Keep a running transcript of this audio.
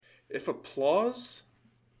if applause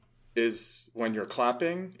is when you're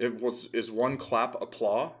clapping, is one clap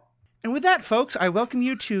applause? And with that, folks, I welcome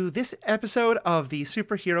you to this episode of the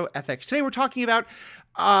Superhero Ethics. Today we're talking about,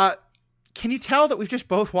 can you tell that we've just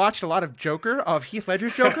both watched a lot of Joker, of Heath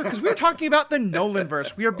Ledger's Joker? Because we're talking about the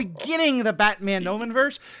Nolanverse. We are beginning the Batman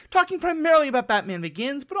Nolanverse, talking primarily about Batman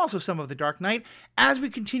Begins, but also some of The Dark Knight, as we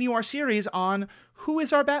continue our series on who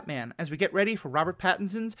is our Batman, as we get ready for Robert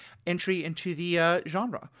Pattinson's entry into the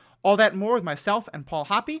genre. All that and more with myself and Paul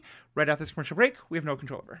Hoppy. Right after this commercial break, we have no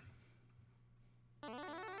control over.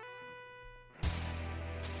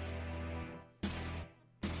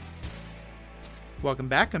 Welcome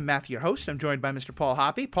back. I'm Matthew, your host. I'm joined by Mr. Paul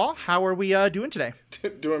Hoppy. Paul, how are we doing today?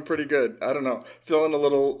 Doing pretty good. I don't know. Feeling a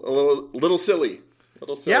little silly.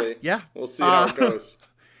 Yeah. We'll see how it goes.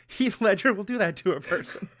 Heath Ledger will do that to a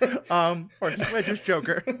person. Or Heath Ledger's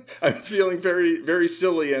Joker. I'm feeling very, very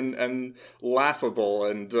silly and laughable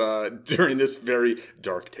and during this very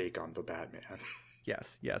dark take on the Batman.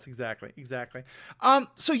 Yes, exactly.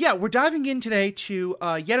 So yeah, we're diving in today to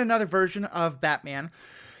yet another version of Batman.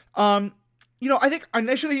 I think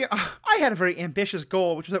initially I had a very ambitious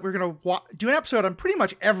goal, which was that we're going to do an episode on pretty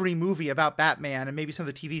much every movie about Batman and maybe some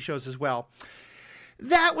of the TV shows as well.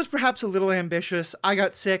 That was perhaps a little ambitious. I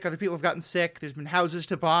got sick. Other people have gotten sick. There's been houses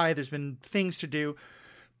to buy. There's been things to do.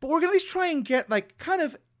 But we're going to at least try and get kind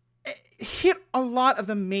of hit a lot of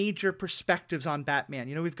the major perspectives on Batman.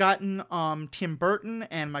 We've gotten Tim Burton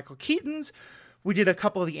and Michael Keaton's. We did a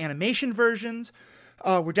couple of the animation versions.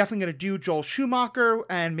 We're definitely going to do Joel Schumacher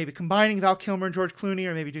and maybe combining Val Kilmer and George Clooney,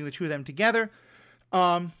 or maybe doing the two of them together.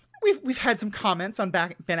 We've had some comments on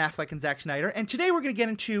Ben Affleck and Zack Snyder, and today we're going to get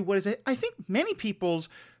into what is, I think, many people's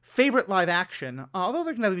favorite live action, although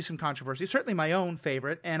there can never be some controversy, certainly my own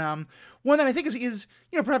favorite, and one that I think is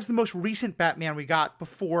perhaps the most recent Batman we got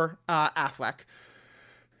before Affleck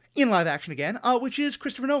in live action again, which is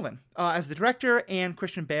Christopher Nolan as the director and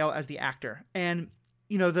Christian Bale as the actor. And,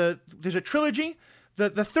 there's a trilogy.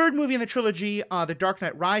 The third movie in the trilogy, The Dark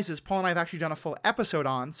Knight Rises, Paul and I have actually done a full episode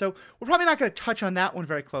on, so we're probably not going to touch on that one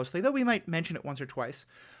very closely, though we might mention it once or twice.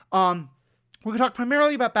 We're going to talk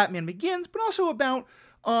primarily about Batman Begins, but also about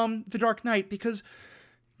The Dark Knight, because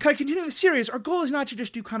kind of continuing the series, our goal is not to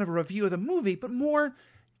just do kind of a review of the movie, but more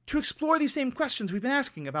to explore these same questions we've been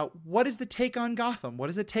asking about what is the take on Gotham, what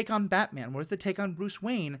is the take on Batman, what is the take on Bruce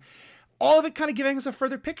Wayne. All of it kind of giving us a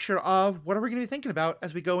further picture of what are we going to be thinking about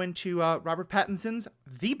as we go into Robert Pattinson's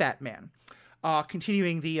The Batman.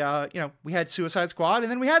 Continuing the, we had Suicide Squad,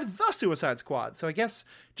 and then we had The Suicide Squad. So I guess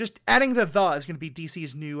just adding the is going to be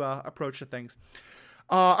DC's new approach to things.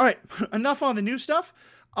 All right, enough on the new stuff.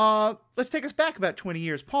 Let's take us back about 20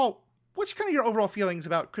 years. Paul, what's kind of your overall feelings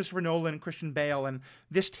about Christopher Nolan and Christian Bale and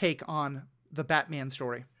this take on the Batman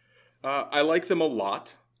story? I like them a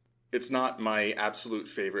lot. It's not my absolute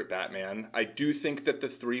favorite Batman. I do think that the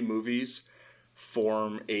three movies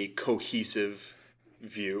form a cohesive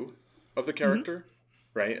view of the character,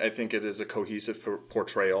 right? I think it is a cohesive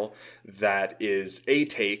portrayal that is a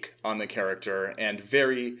take on the character and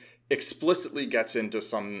very explicitly gets into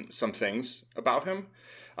some things about him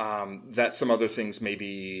that some other things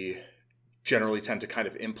maybe generally tend to kind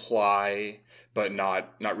of imply but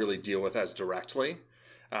not really deal with as directly.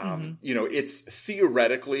 It's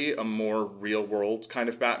theoretically a more real world kind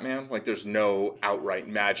of Batman. Like there's no outright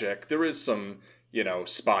magic. There is some,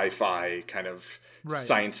 spy-fi kind of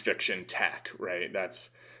science fiction tech, right? That's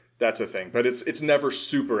a thing, but it's never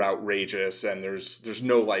super outrageous. And there's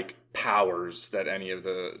no like powers that any of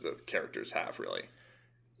the characters have really.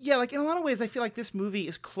 Yeah, like in a lot of ways, I feel like this movie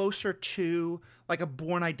is closer to like a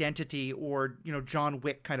Bourne Identity or, John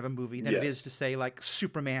Wick kind of a movie than it is to say like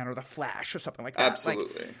Superman or The Flash or something like that.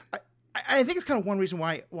 Absolutely. Like, I think it's kind of one reason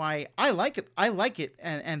why I like it. I like it.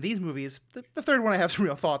 And these movies, the third one I have some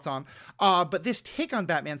real thoughts on. But this take on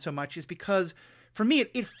Batman so much is because for me,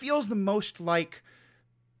 it feels the most like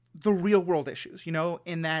the real world issues,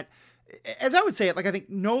 in that, as I would say it, like I think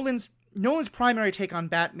Nolan's primary take on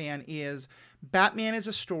Batman is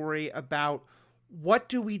a story about what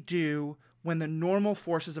do we do when the normal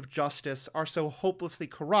forces of justice are so hopelessly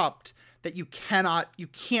corrupt that you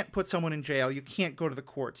can't put someone in jail, you can't go to the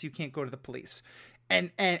courts, you can't go to the police.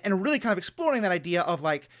 And really kind of exploring that idea of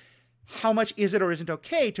like, how much is it or isn't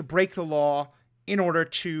okay to break the law in order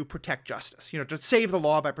to protect justice, to save the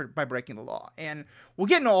law by breaking the law. And we'll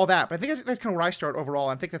get into all that, but I think that's kind of where I start overall.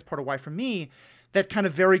 I think that's part of why, for me, that kind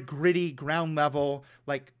of very gritty, ground level,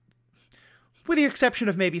 like, with the exception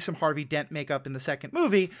of maybe some Harvey Dent makeup in the second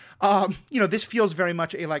movie, this feels very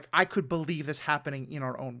much a like, I could believe this happening in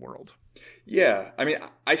our own world. Yeah, I mean,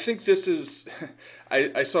 I think this is.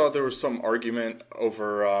 I saw there was some argument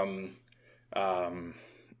over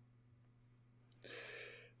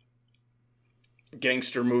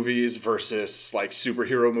gangster movies versus like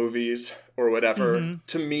superhero movies or whatever. Mm-hmm.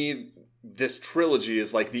 To me, this trilogy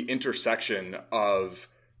is like the intersection of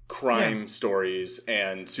crime stories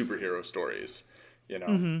and superhero stories,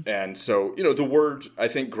 Mm-hmm. And so, the word, I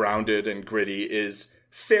think, grounded and gritty is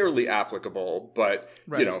fairly applicable, but,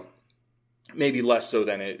 maybe less so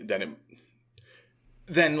than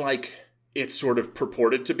like it's sort of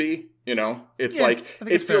purported to be, It's like,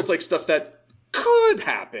 it feels like stuff that could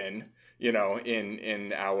happen,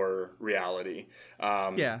 in our reality.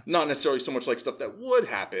 Not necessarily so much like stuff that would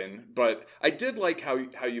happen, but I did like how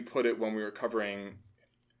you put it when we were covering,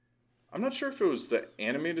 I'm not sure if it was the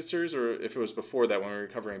animated series or if it was before that when we were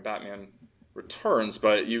covering Batman Returns,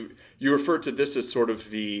 but you referred to this as sort of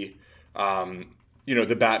the,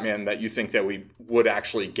 the Batman that you think that we would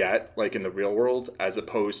actually get, like, in the real world, as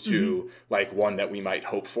opposed to, like, one that we might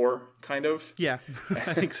hope for, kind of. Yeah,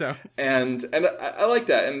 I think so. and I like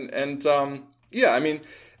that. And I mean,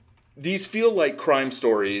 these feel like crime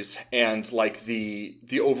stories, and, like, the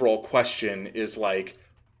overall question is, like,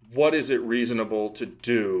 what is it reasonable to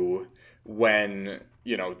do when,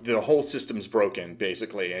 the whole system's broken,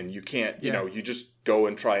 basically, and you can't, you just go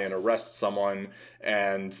and try and arrest someone,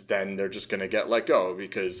 and then they're just going to get let go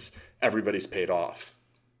because everybody's paid off.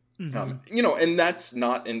 Mm-hmm. And that's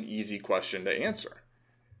not an easy question to answer.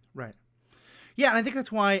 Right. Yeah, and I think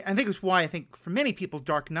that's why, I think for many people,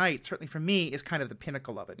 Dark Knight, certainly for me, is kind of the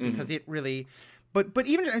pinnacle of it, because it really, but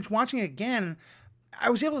even watching it again,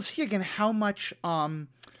 I was able to see again how much,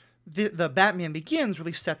 the Batman Begins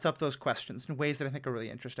really sets up those questions in ways that I think are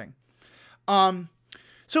really interesting.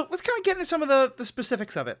 So let's kind of get into some of the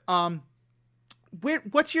specifics of it.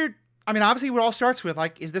 What's your? I mean, obviously, it all starts with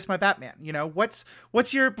like, is this my Batman? What's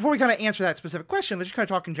your? Before we kind of answer that specific question, let's just kind of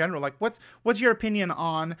talk in general. Like, what's your opinion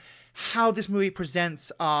on how this movie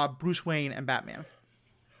presents Bruce Wayne and Batman?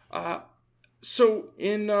 So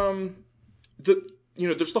in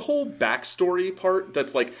there's the whole backstory part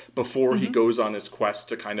that's like before he goes on his quest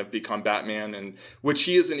to kind of become Batman, and which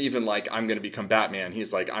he isn't even like, I'm going to become Batman.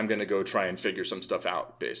 He's like, I'm going to go try and figure some stuff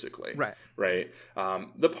out, basically. Right.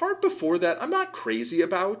 The part before that, I'm not crazy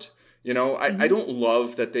about. I don't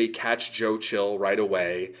love that they catch Joe Chill right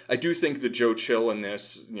away. I do think that Joe Chill in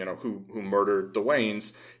this, who murdered the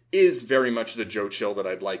Waynes, is very much the Joe Chill that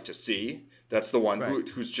I'd like to see. That's the one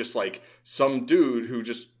who's just like some dude who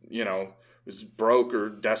just, was broke or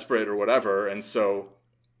desperate or whatever, and so...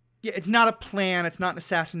 Yeah, it's not a plan, it's not an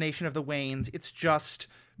assassination of the Waynes, it's just,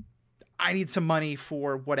 I need some money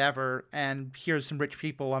for whatever, and here's some rich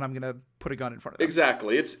people, and I'm going to put a gun in front of them.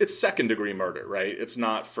 Exactly. It's second-degree murder, right? It's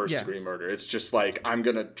not first-degree murder. It's just like, I'm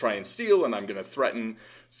going to try and steal, and I'm going to threaten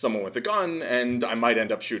someone with a gun, and I might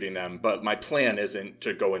end up shooting them, but my plan isn't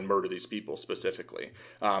to go and murder these people specifically.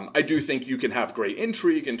 I do think you can have great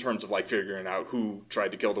intrigue in terms of like figuring out who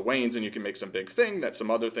tried to kill the Waynes, and you can make some big thing that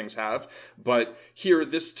some other things have. But here,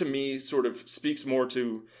 this to me sort of speaks more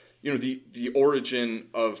to, the origin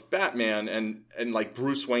of Batman and like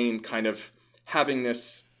Bruce Wayne kind of having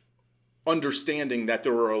this understanding that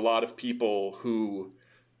there are a lot of people who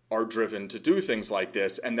are driven to do things like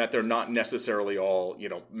this, and that they're not necessarily all,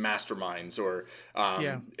 masterminds or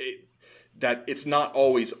that it's not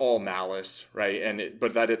always all malice, right?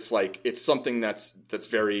 But that it's like, it's something that's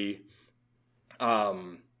very,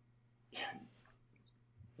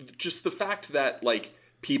 just the fact that like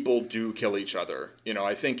people do kill each other,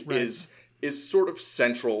 I think is sort of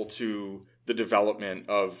central to the development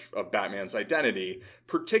of Batman's identity,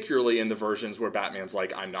 particularly in the versions where Batman's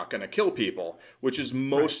like, I'm not going to kill people, which is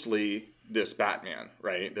mostly this Batman,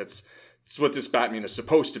 right? It's what this Batman is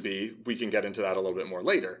supposed to be. We can get into that a little bit more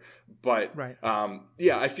later. But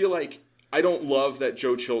I feel like I don't love that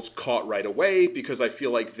Joe Chill's caught right away, because I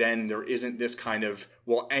feel like then there isn't this kind of,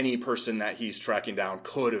 well, any person that he's tracking down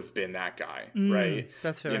could have been that guy, right?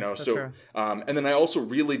 That's fair. That's fair. And then I also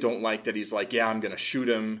really don't like that he's like, I'm going to shoot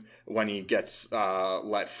him when he gets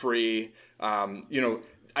let free.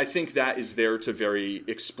 I think that is there to very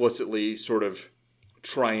explicitly sort of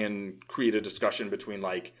try and create a discussion between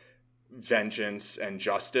like vengeance and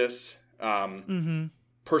justice.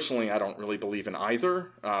 Personally, I don't really believe in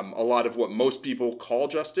either. A lot of what most people call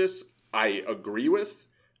justice, I agree with,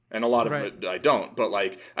 and a lot of it I don't. But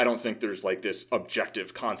like, I don't think there's like this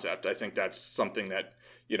objective concept. I think that's something that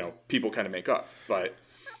people kind of make up. But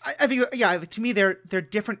I think, yeah, to me, they're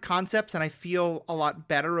different concepts, and I feel a lot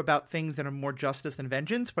better about things that are more justice than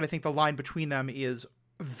vengeance, but I think the line between them is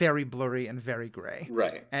very blurry and very gray.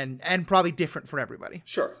 Right. And probably different for everybody.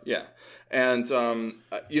 Sure, yeah. And,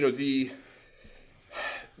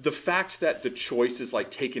 the fact that the choice is like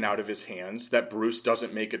taken out of his hands, that Bruce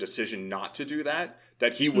doesn't make a decision not to do that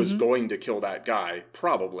he was going to kill that guy,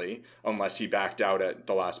 probably, unless he backed out at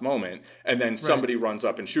the last moment, and then somebody runs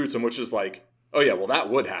up and shoots him, which is like, oh yeah, well that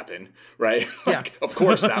would happen, right? Like, of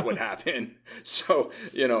course that would happen. So,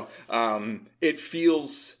 it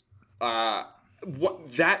feels,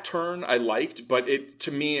 that turn I liked, but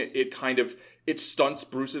to me, it kind of, it stunts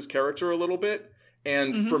Bruce's character a little bit.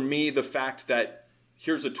 And for me, the fact that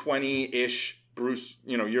here's a 20-ish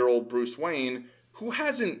year-old Bruce Wayne who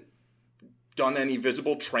hasn't done any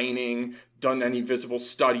visible training, done any visible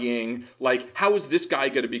studying. Like, how is this guy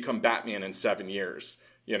going to become Batman in 7 years?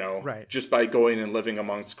 Right. Just by going and living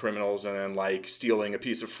amongst criminals and then like stealing a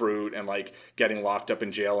piece of fruit and like getting locked up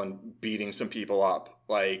in jail and beating some people up,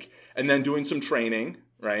 like, and then doing some training,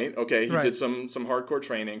 right? Okay, he did some hardcore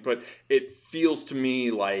training, but it feels to me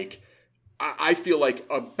like, I feel like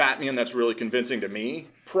a Batman that's really convincing to me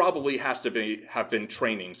probably has to have been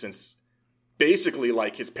training since basically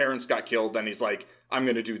like his parents got killed. Then he's like, I'm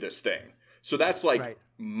going to do this thing. So that's like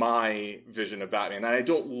my vision of Batman. And I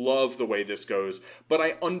don't love the way this goes, but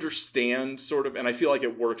I understand sort of, and I feel like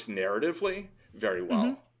it works narratively very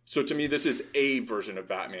well. So to me, this is a version of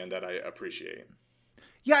Batman that I appreciate.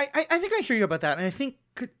 Yeah, I think I hear you about that. And I think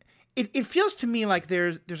it feels to me like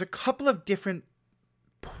there's a couple of different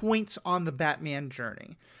points on the Batman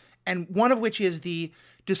journey, and one of which is the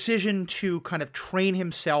decision to kind of train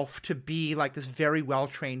himself to be like this very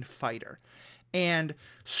well-trained fighter. And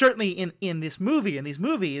certainly in these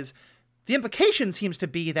movies, the implication seems to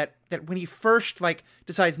be that when he first like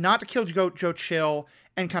decides not to kill Joe Chill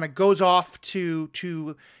and kind of goes off to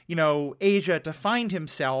Asia to find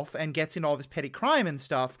himself and gets into all this petty crime and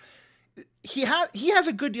stuff, he has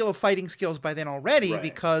a good deal of fighting skills by then already,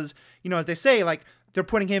 because as they say, like, they're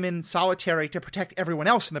putting him in solitary to protect everyone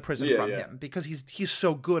else in the prison from him because he's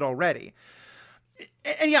so good already.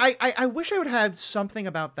 And yeah, I wish I would have something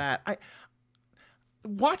about that.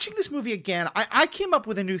 Watching this movie again, I came up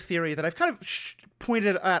with a new theory that I've kind of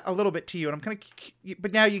pointed at a little bit to you, and I'm kind of,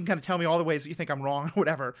 but now you can kind of tell me all the ways that you think I'm wrong or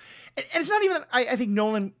whatever. And it's not even that I think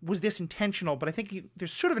Nolan was this intentional, but I think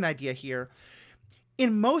there's sort of an idea here.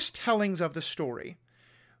 In most tellings of the story,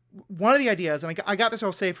 one of the ideas, and I got this,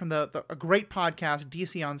 I'll say, from a great podcast,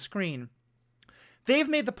 DC On Screen, they've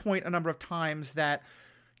made the point a number of times that,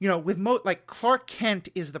 with like Clark Kent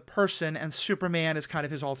is the person and Superman is kind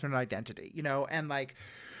of his alternate identity, and like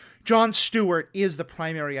Jon Stewart is the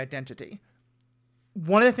primary identity.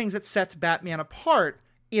 One of the things that sets Batman apart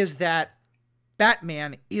is that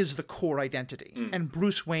Batman is the core identity and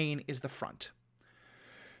Bruce Wayne is the front.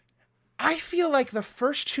 I feel like the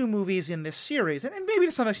first two movies in this series, and maybe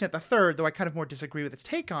to some extent the third, though I kind of more disagree with its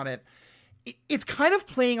take on it, it's kind of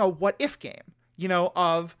playing a what-if game,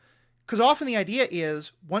 because often the idea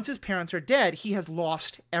is, once his parents are dead, he has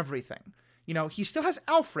lost everything. He still has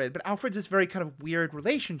Alfred, but Alfred's this very kind of weird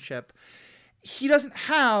relationship. He doesn't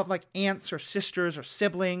have, like, aunts or sisters or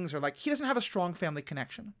siblings, or, like, he doesn't have a strong family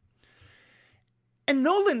connection. And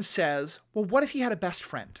Nolan says, well, what if he had a best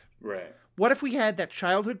friend? Right. What if we had that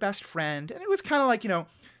childhood best friend, and it was kind of like,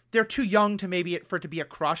 they're too young to maybe for it to be a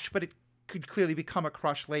crush, but it could clearly become a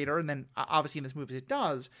crush later, and then obviously in this movie it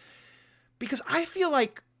does. Because I feel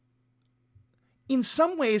like, in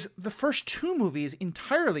some ways, the first two movies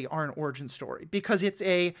entirely are an origin story, because it's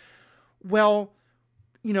what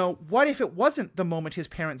if it wasn't the moment his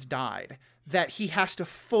parents died that he has to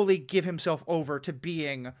fully give himself over to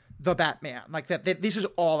being the Batman, like that this is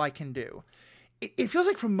all I can do. It feels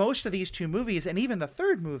like for most of these two movies, and even the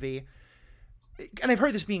third movie, and I've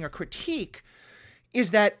heard this being a critique, is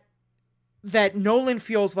that Nolan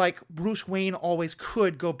feels like Bruce Wayne always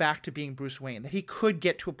could go back to being Bruce Wayne, that he could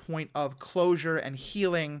get to a point of closure and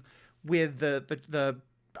healing with the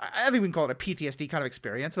I think we can call it a PTSD kind of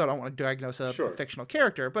experience, so I don't want to diagnose a fictional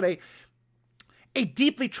character, but a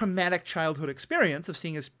deeply traumatic childhood experience of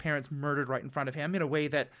seeing his parents murdered right in front of him in a way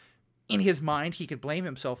that, in his mind, he could blame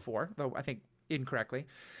himself for, though I think incorrectly.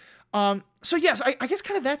 So yes, I guess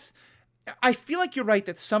kind of I feel like you're right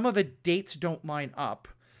that some of the dates don't line up,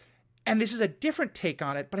 and this is a different take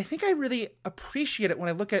on it, but I think I really appreciate it when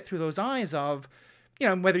I look at it through those eyes of,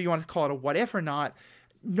 whether you want to call it a what if or not,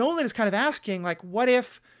 Nolan is kind of asking, like, what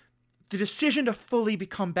if the decision to fully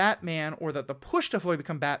become Batman, or the push to fully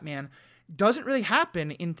become Batman, doesn't really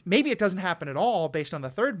happen maybe it doesn't happen at all based on the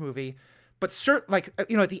third movie, But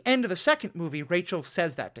at the end of the second movie, Rachel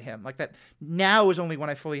says that to him, like that now is only when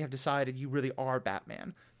I fully have decided you really are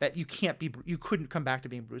Batman, that you couldn't come back to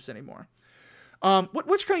being Bruce anymore.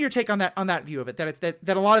 What's kind of your take on that view of it?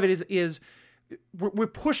 That a lot of it is we're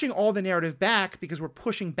pushing all the narrative back because we're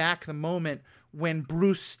pushing back the moment when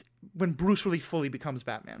Bruce really fully becomes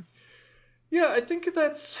Batman. Yeah, I think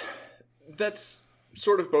that's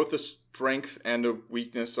sort of both a strength and a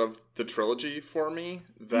weakness of the trilogy for me,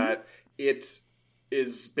 that it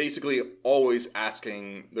is basically always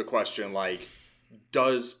asking the question, like,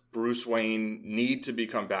 does Bruce Wayne need to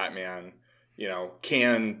become Batman? You know,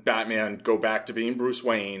 can Batman go back to being Bruce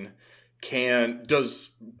Wayne?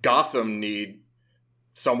 Does Gotham need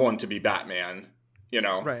someone to be Batman? You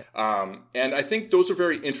know? Right. And I think those are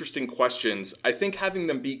very interesting questions. I think having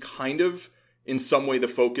them be kind of, in some way, the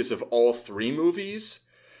focus of all three movies,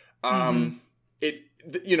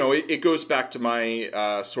 it goes back to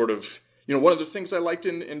my one of the things I liked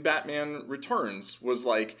in Batman Returns was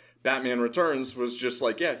like, Batman Returns was just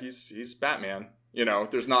like, yeah, he's Batman. You know,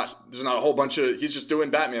 there's not a whole bunch of, he's just doing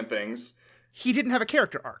Batman things. He didn't have a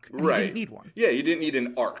character arc. Right. He didn't need one. Yeah, he didn't need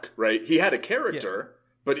an arc, right? He had a character,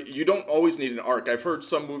 but you don't always need an arc. I've heard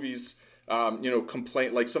some movies,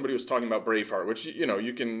 complain, like somebody was talking about Braveheart, which,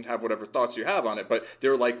 you can have whatever thoughts you have on it, but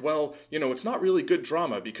they're like, well, it's not really good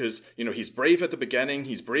drama because, he's brave at the beginning,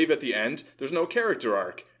 he's brave at the end, there's no character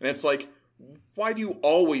arc. And it's like, why do you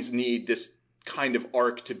always need this kind of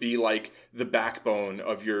arc to be like the backbone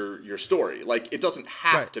of your story? Like, it doesn't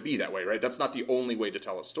have to be that way, right? That's not the only way to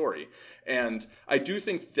tell a story. And I do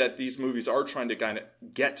think that these movies are trying to kind of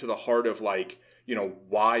get to the heart of, like,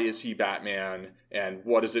 why is he Batman and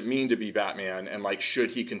what does it mean to be Batman, and like,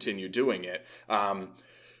 should he continue doing it?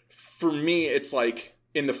 For me, it's like,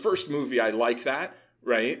 in the first movie, I like that,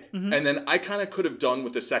 right? And then I kind of could have done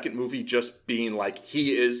with the second movie just being like,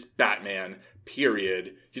 he is Batman,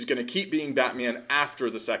 period. He's going to keep being Batman after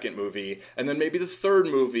the second movie. And then maybe the third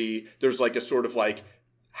movie, there's like a sort of like,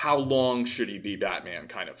 how long should he be Batman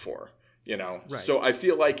kind of for? Right. So I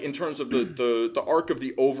feel like in terms of the arc of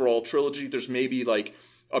the overall trilogy, there's maybe like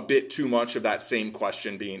a bit too much of that same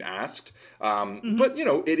question being asked. But,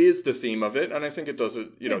 it is the theme of it. And I think it does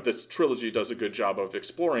this trilogy does a good job of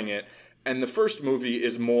exploring it. And the first movie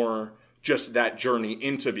is more just that journey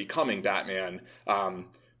into becoming Batman,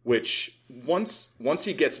 which once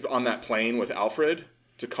he gets on that plane with Alfred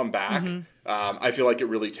to come back, I feel like it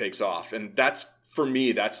really takes off. And that's, for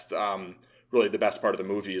me, that's really the best part of the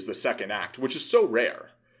movie, is the second act, which is so rare.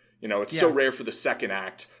 It's so rare for the second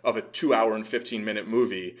act of a 2 hour and 15-minute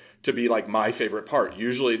movie to be like my favorite part.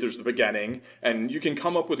 Usually there's the beginning, and you can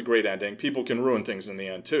come up with a great ending. People can ruin things in the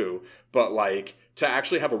end too. But like, to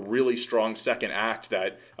actually have a really strong second act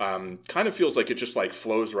that kind of feels like it just like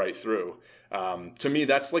flows right through. To me,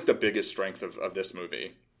 that's like the biggest strength of this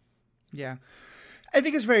movie. Yeah. I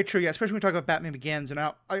think it's very true, especially when we talk about Batman Begins. And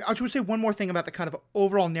I just say one more thing about the kind of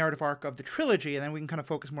overall narrative arc of the trilogy, and then we can kind of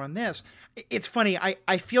focus more on this. It's funny,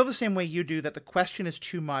 I feel the same way you do, that the question is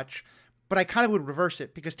too much, but I kind of would reverse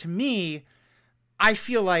it, because to me, I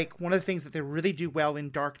feel like one of the things that they really do well in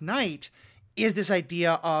Dark Knight is this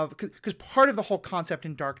idea of, because part of the whole concept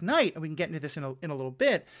in Dark Knight, and we can get into this in a little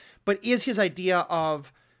bit, but is his idea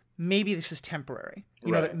of maybe this is temporary.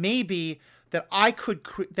 That maybe that I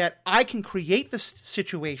can create this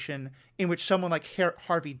situation in which someone like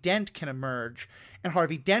Harvey Dent can emerge, and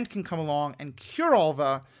Harvey Dent can come along and cure all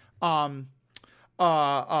the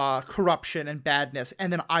corruption and badness,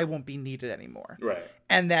 and then I won't be needed anymore. Right.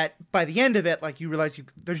 And that by the end of it, like, you realize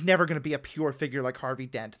there's never going to be a pure figure like Harvey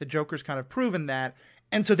Dent. The Joker's kind of proven that.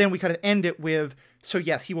 And so then we kind of end it with, so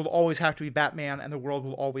yes, he will always have to be Batman, and the world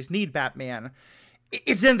will always need Batman.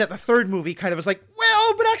 It's then that the third movie kind of is like,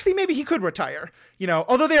 well, but actually maybe he could retire,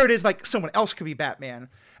 although there it is, like, someone else could be Batman.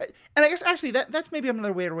 And I guess actually that's maybe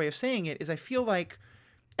another way of saying it, is I feel like,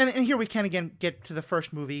 and here we can again get to the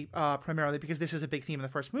first movie primarily, because this is a big theme in the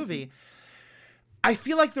first movie. I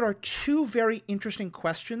feel like there are two very interesting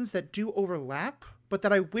questions that do overlap, but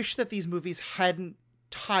that I wish that these movies hadn't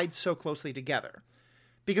tied so closely together.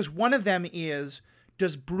 Because one of them is,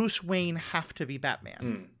 does Bruce Wayne have to be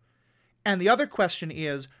Batman? And the other question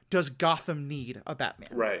is, does Gotham need a Batman?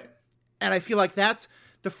 Right. And I feel like that's,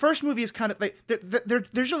 the first movie is kind of like,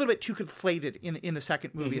 there's a little bit too conflated in the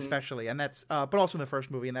second movie, especially, and that's, but also in the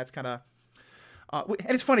first movie, and that's kind of,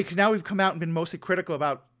 and it's funny because now we've come out and been mostly critical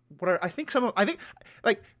about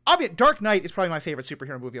albeit Dark Knight is probably my favorite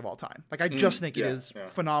superhero movie of all time. Like, I just think it is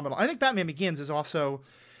phenomenal. I think Batman Begins is also,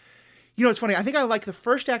 it's funny. I think I like the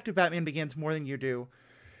first act of Batman Begins more than you do.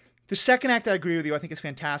 The second act, I agree with you. I think is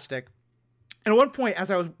fantastic. And at one point,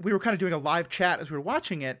 we were kind of doing a live chat as we were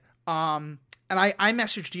watching it, And I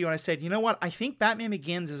messaged you and I said, you know what? I think Batman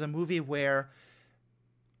Begins is a movie where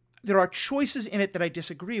there are choices in it that I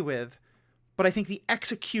disagree with, but I think the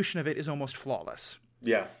execution of it is almost flawless.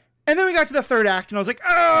 Yeah. And then we got to the third act, and I was like,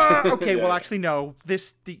 okay, well, actually, no. But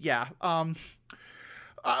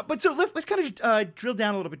so let's kind of drill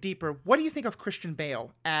down a little bit deeper. What do you think of Christian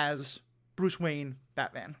Bale as Bruce Wayne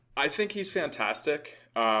Batman? I think he's fantastic.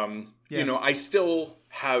 You know, I still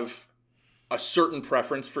have a certain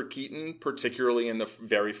preference for Keaton, particularly in the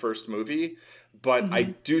very first movie. But I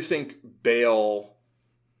do think Bale,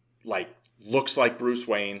 like, looks like Bruce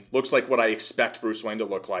Wayne, looks like what I expect Bruce Wayne to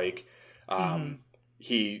look like.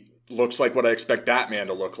 He looks like what I expect Batman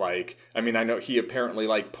to look like. I mean, I know he apparently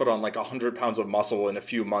like put on like 100 pounds of muscle in a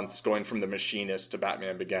few months going from The Machinist to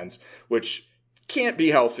Batman Begins, which can't be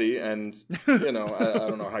healthy. And, you know, I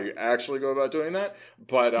don't know how you actually go about doing that.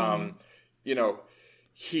 But, you know,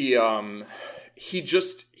 he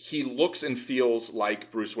looks and feels like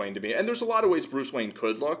Bruce Wayne to me. And there's a lot of ways Bruce Wayne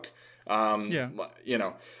could look. You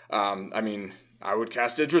know, I mean, I would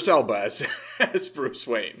cast Idris Elba as Bruce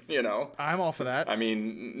Wayne, you know. I'm all for that. I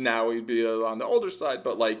mean, now he'd be on the older side,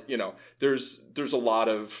 but like, you know, there's a lot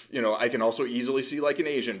of, you know, I can also easily see like an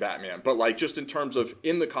Asian Batman, but like just in terms of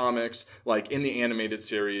in the comics, like in the animated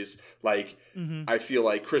series, like I feel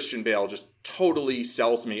like Christian Bale just totally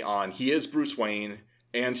sells me on he is Bruce Wayne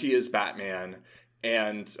and he is Batman.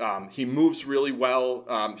 And he moves really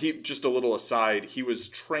well. Just a little aside, he was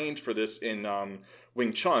trained for this in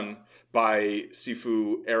Wing Chun by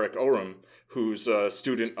Sifu Eric Orum, who's a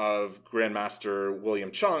student of Grandmaster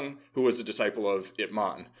William Chung, who was a disciple of Ip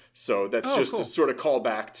Man. So that's cool. To sort of call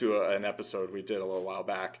back to an episode we did a little while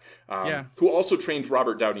back. Who also trained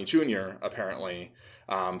Robert Downey Jr., apparently,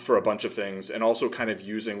 for a bunch of things, and also kind of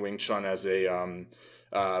using Wing Chun as a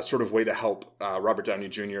sort of way to help Robert Downey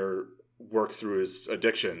Jr. work through his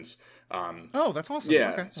addictions. That's awesome.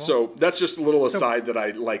 Yeah. Okay, well. So that's just a little aside that I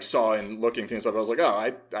like saw in looking things up. I was like,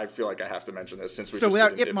 I feel like I have to mention this since we. So just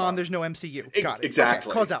without did Ip Man, there's no MCU. Got it.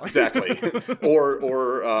 Exactly. Okay, causality. Exactly.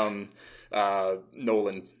 or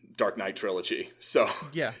Nolan Dark Knight trilogy. So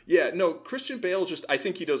yeah. No, Christian Bale I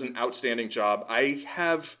think he does an outstanding job. I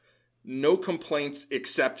have no complaints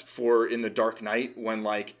except for in the Dark Knight when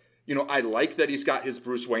like, you know, I like that he's got his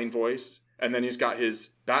Bruce Wayne voice. And then he's got his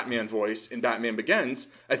Batman voice in Batman Begins.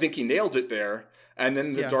 I think he nailed it there. And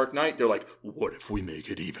then the Dark Knight, they're like, what if we make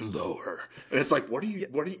it even lower? And it's like,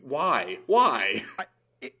 why?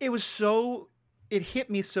 It hit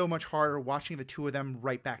me so much harder watching the two of them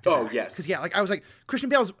right back to back. Oh, yes. Because, like, I was like, Christian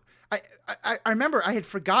Bale's, I remember I had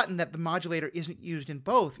forgotten that the modulator isn't used in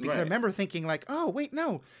both. Because I remember thinking, like, oh, wait,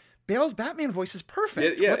 no. Bale's Batman voice is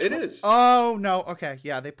perfect. It is. Oh, no. Okay.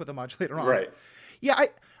 Yeah, they put the modulator on. Right. Yeah,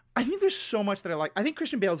 I think there's so much that I like. I think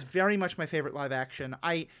Christian Bale is very much my favorite live action.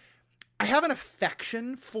 I have an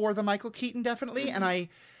affection for the Michael Keaton, definitely, and I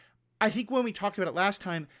think when we talked about it last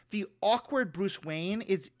time, the awkward Bruce Wayne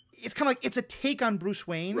it's kind of like it's a take on Bruce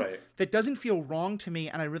Wayne that doesn't feel wrong to me,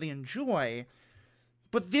 and I really enjoy.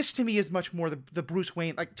 But this to me is much more the Bruce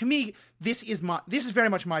Wayne. Like to me, this is very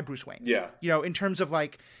much my Bruce Wayne. Yeah, you know, in terms of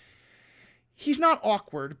like. He's not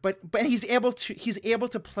awkward, but he's able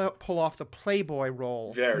to pull off the playboy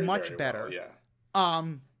role much better. Well,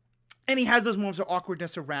 yeah. And he has those moments of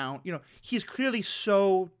awkwardness around. You know, he's clearly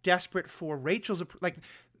so desperate for Rachel's. Like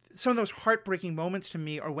some of those heartbreaking moments to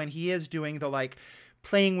me are when he is doing the like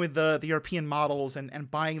playing with the European models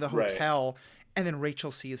and buying the hotel, and then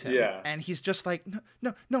Rachel sees him, and he's just like,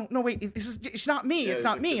 no, wait, it's not me, it's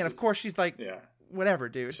not me, and of course she's like, whatever,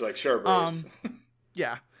 dude. She's like, sure, Bruce.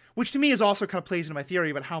 Yeah. Which to me is also kind of plays into my theory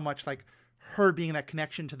about how much like her being that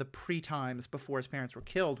connection to the pre-times before his parents were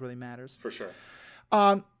killed really matters. For sure.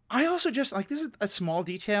 I also just like, this is a small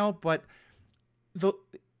detail, but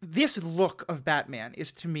this look of Batman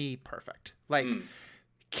is to me perfect. Like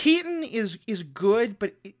Keaton is good,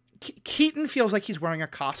 but Keaton feels like he's wearing a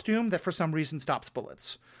costume that for some reason stops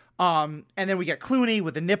bullets. And then we get Clooney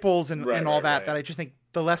with the nipples and all that I just think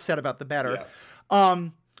the less said about the better. Yeah.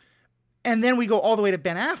 And then we go all the way to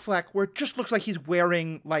Ben Affleck, where it just looks like he's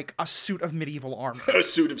wearing, like, a suit of medieval armor. A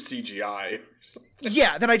suit of CGI or something.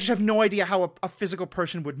 Yeah, then I just have no idea how a physical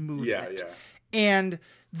person would move it. Yeah. And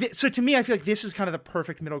so to me, I feel like this is kind of the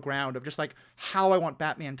perfect middle ground of just, like, how I want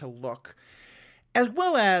Batman to look. As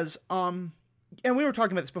well as, and we were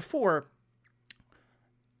talking about this before,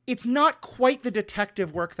 it's not quite the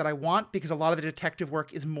detective work that I want, because a lot of the detective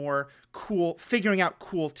work is more cool, figuring out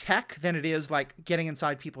cool tech than it is like getting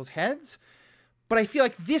inside people's heads. But I feel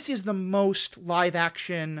like this is the most live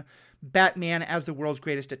action Batman as the world's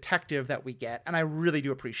greatest detective that we get. And I really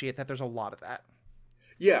do appreciate that there's a lot of that.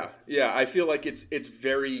 Yeah, yeah. I feel like it's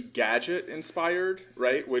very gadget inspired,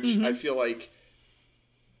 right? Which I feel like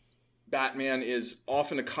Batman is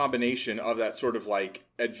often a combination of that sort of like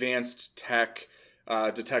advanced tech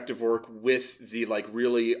detective work with the like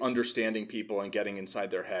really understanding people and getting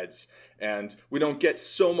inside their heads. And we don't get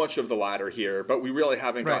so much of the latter here, but we really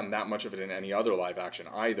haven't gotten that much of it in any other live action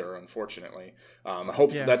either, unfortunately. I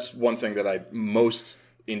hope that's one thing that I most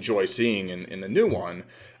enjoy seeing in the new one.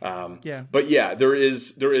 But yeah, there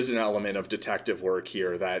is an element of detective work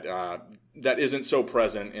here that isn't so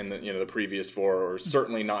present in the previous four, or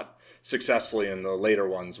certainly not successfully in the later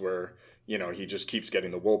ones where, he just keeps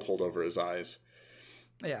getting the wool pulled over his eyes.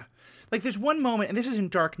 Yeah. Like there's one moment, and this is in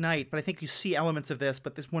Dark Knight, but I think you see elements of this,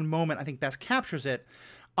 but this one moment I think best captures it.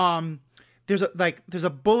 There's a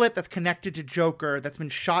bullet that's connected to Joker that's been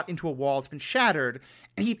shot into a wall, it's been shattered,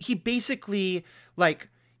 and he basically like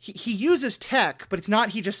he uses tech, but it's not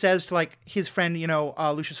he just says to like his friend,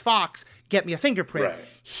 Lucius Fox, get me a fingerprint. Right.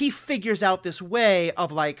 He figures out this way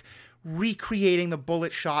of like recreating the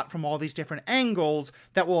bullet shot from all these different angles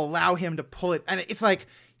that will allow him to pull it. And it's like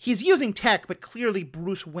he's using tech, but clearly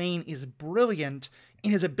Bruce Wayne is brilliant in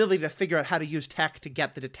his ability to figure out how to use tech to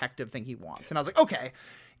get the detective thing he wants. And I was like, okay,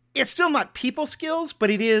 it's still not people skills, but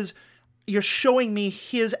it is, you're showing me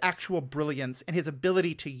his actual brilliance and his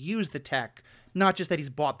ability to use the tech, not just that he's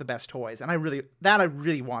bought the best toys. And I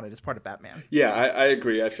really wanted as part of Batman. Yeah, I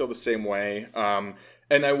agree. I feel the same way.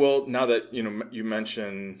 And I will, now that, you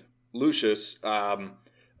mention Lucius,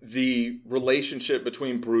 the relationship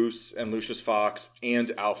between Bruce and Lucius Fox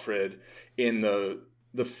and Alfred in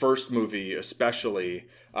the first movie especially,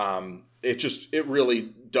 it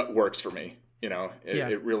really works for me.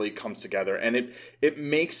 It really comes together, and it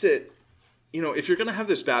makes it, if you're going to have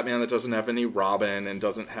this Batman that doesn't have any Robin and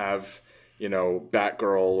doesn't have,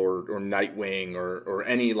 Batgirl or Nightwing or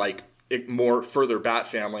any like more further Bat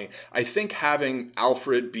family, I think having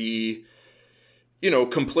Alfred be,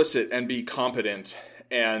 complicit and be competent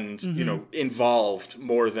and, involved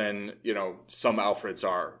more than, some Alfreds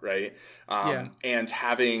are, right? And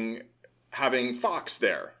having Fox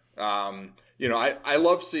there. I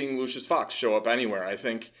love seeing Lucius Fox show up anywhere. I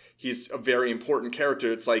think he's a very important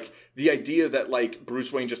character. It's like the idea that like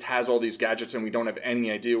Bruce Wayne just has all these gadgets and we don't have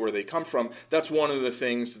any idea where they come from. That's one of the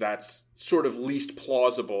things that's sort of least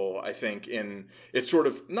plausible, I think, it's sort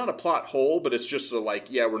of not a plot hole, but it's just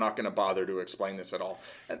we're not going to bother to explain this at all.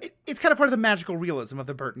 It's kind of part of the magical realism of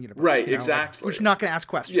the Burton universe. Right, exactly. Like, we're not going to ask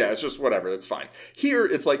questions. Yeah, it's just whatever. It's fine. Here,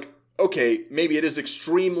 it's like, okay, maybe it is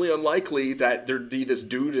extremely unlikely that there'd be this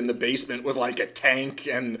dude in the basement with like a tank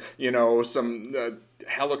and, some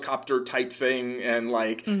helicopter type thing and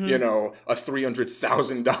like, a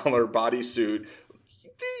 $300,000 bodysuit,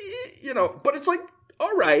 but it's like,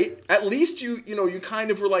 all right, at least you kind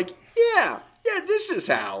of were like, yeah, this is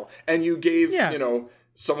how. And you gave,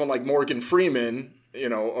 someone like Morgan Freeman,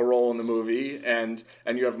 a role in the movie, and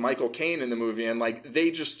you have Michael Caine in the movie, and like they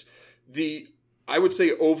just, I would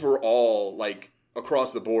say overall, like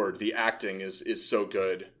across the board, the acting is so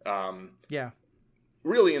good.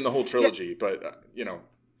 Really in the whole trilogy, but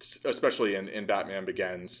especially in Batman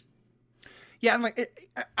Begins. Yeah, and like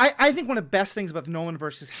I think one of the best things about the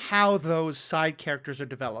Nolanverse is how those side characters are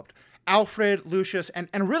developed. Alfred, Lucius,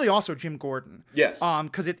 and really also Jim Gordon. Yes.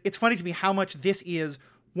 Because it's funny to me how much this is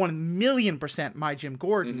 1,000,000% my Jim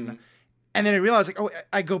Gordon. And then I realized,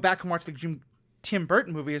 I go back and watch the Tim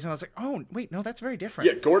Burton movies, and I was like, oh, wait, no, that's very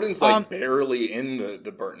different. Yeah, Gordon's like barely in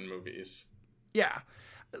the Burton movies. Yeah.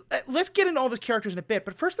 Let's get into all those characters in a bit,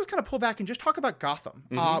 but first let's kind of pull back and just talk about Gotham.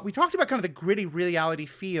 We talked about kind of the gritty reality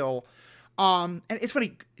feel. And it's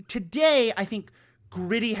funny, today I think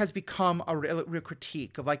gritty has become a real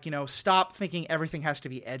critique of like, stop thinking everything has to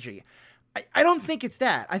be edgy. I don't think it's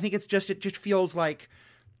that. I think it just feels like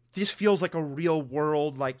a real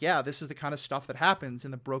world, like, yeah, this is the kind of stuff that happens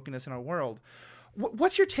in the brokenness in our world.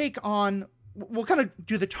 What's your take on, we'll kind of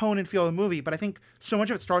do the tone and feel of the movie, but I think so much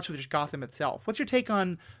of it starts with just Gotham itself. What's your take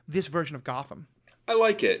on this version of Gotham? I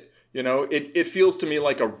like it. It feels to me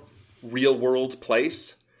like a real world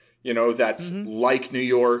place, that's like New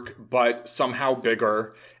York, but somehow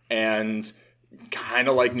bigger and kind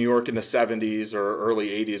of like New York in the 70s or early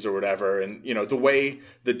 80s or whatever. And, the way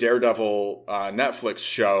the Daredevil Netflix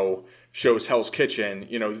show shows Hell's Kitchen,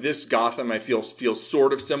 this Gotham, I feel feels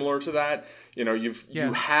sort of similar to that.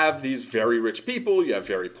 You have these very rich people, you have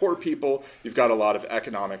very poor people, you've got a lot of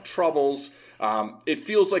economic troubles. It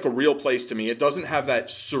feels like a real place to me. It doesn't have that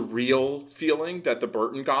surreal feeling that the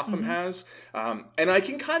Burton Gotham has. And I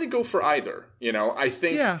can kind of go for either. I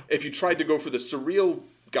think if you tried to go for the surreal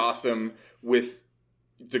Gotham with,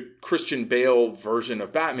 the Christian Bale version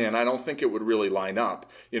of Batman, I don't think it would really line up.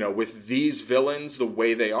 You know, with these villains the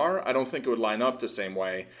way they are, I don't think it would line up the same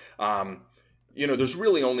way. You know, there's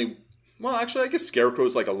really only... Well, actually, I guess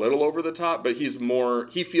Scarecrow's like a little over the top, but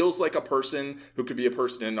he feels like a person who could be a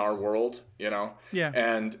person in our world, you know? Yeah.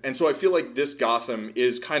 And so I feel like this Gotham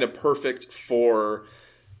is kind of perfect for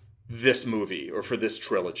this movie or for this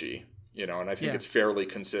trilogy, you know, and I think it's fairly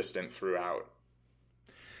consistent throughout.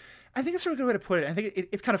 I think it's a really good way to put it. I think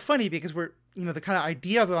it's kind of funny because we're, you know, the kind of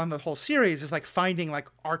idea on the whole series is like finding like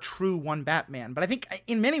our true one Batman. But I think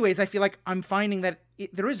in many ways, I feel like I'm finding that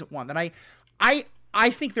there isn't one. That I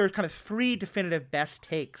think there are kind of three definitive best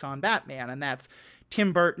takes on Batman, and that's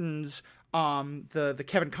Tim Burton's, the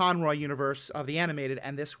Kevin Conroy universe of the animated,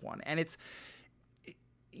 and this one. And it's,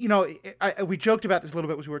 you know, we joked about this a little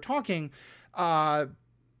bit as we were talking.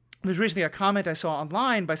 There's recently a comment I saw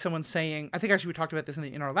online by someone saying, I think actually we talked about this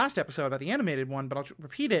in our last episode about the animated one, but I'll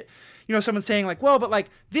repeat it. You know, someone saying like, well, but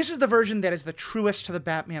like, this is the version that is the truest to the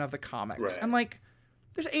Batman of the comics. Right. And like,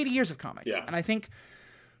 there's 80 years of comics. Yeah. And I think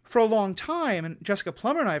for a long time, and Jessica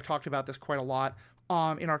Plummer and I have talked about this quite a lot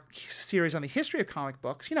in our series on the history of comic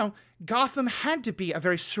books, you know, Gotham had to be a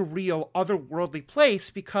very surreal, otherworldly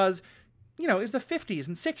place because, you know, it was the 50s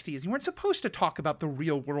and 60s. You weren't supposed to talk about the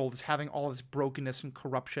real world as having all this brokenness and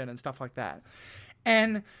corruption and stuff like that.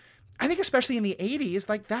 And I think especially in the 80s,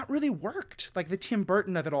 like that really worked, like the Tim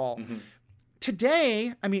Burton of it all. Mm-hmm.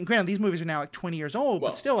 Today, I mean, granted, these movies are now like 20 years old,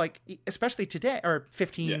 but still like, especially today, or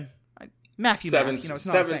 15, Matthew, you know, it's not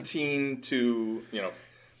 17 to, you know,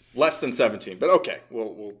 less than 17, but okay.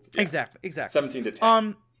 We'll Exactly. 17 to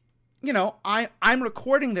 10. You know, I'm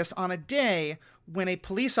recording this on a day when a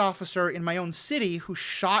police officer in my own city who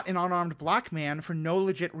shot an unarmed black man for no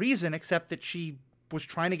legit reason except that she was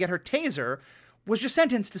trying to get her taser was just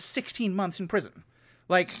sentenced to 16 months in prison.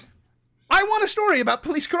 Like, I want a story about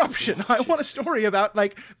police corruption. I want a story about,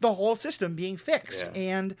 like, the whole system being fixed. Yeah.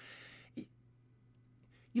 And,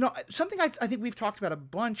 you know, something I think we've talked about a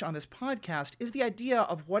bunch on this podcast is the idea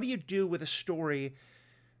of what do you do with a story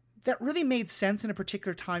that really made sense in a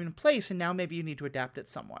particular time and place, and now maybe you need to adapt it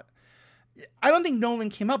somewhat. I don't think Nolan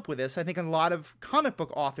came up with this. I think a lot of comic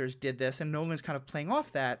book authors did this, and Nolan's kind of playing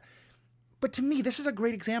off that. But to me, this is a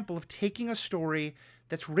great example of taking a story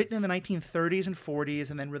that's written in the 1930s and 40s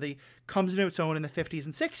and then really comes into its own in the 50s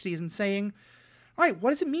and 60s and saying, all right,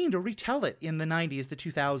 what does it mean to retell it in the 90s, the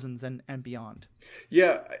 2000s, and beyond?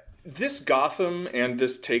 Yeah, this Gotham and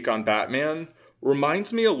this take on Batman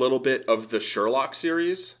reminds me a little bit of the Sherlock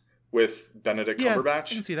series with Benedict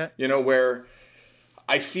Cumberbatch. I can see that. You know, where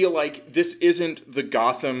I feel like this isn't the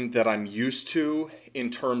Gotham that I'm used to in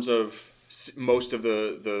terms of most of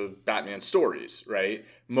the Batman stories, right?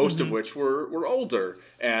 Most of which were older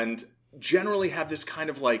and generally have this kind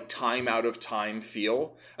of like time out of time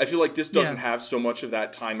feel. I feel like this doesn't have so much of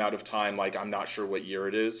that time out of time, like I'm not sure what year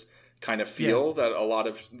it is kind of feel that a lot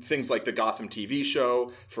of things like the Gotham TV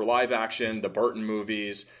show for live action, the Burton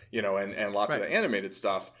movies, you know, and lots of the animated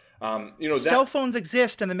stuff. You know, cell phones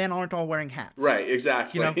exist and the men aren't all wearing hats. Right,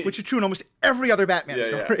 exactly. You know, which is true in almost every other Batman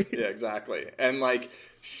story. Yeah, exactly. And like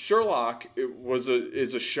Sherlock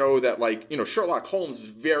is a show that, like, you know, Sherlock Holmes is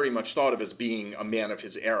very much thought of as being a man of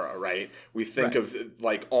his era, right? We think of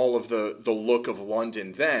like all of the look of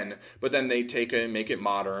London then, but then they take it and make it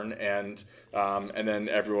modern, and then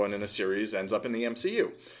everyone in the series ends up in the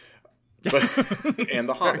MCU, and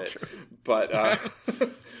the Hobbit. But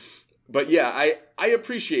yeah, I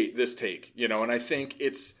appreciate this take, you know, and I think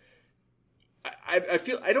it's I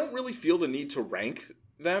don't really feel the need to rank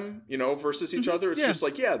them, you know, versus each other. It's just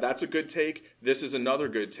like, yeah, that's a good take. This is another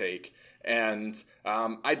good take. And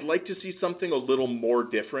I'd like to see something a little more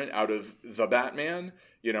different out of the Batman.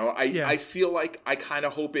 You know, I feel like I kind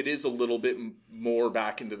of hope it is a little bit more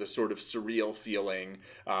back into the sort of surreal feeling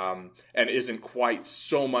and isn't quite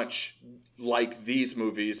so much like these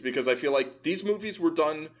movies, because I feel like these movies were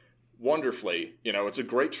done wonderfully. You know, it's a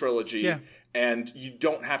great trilogy and you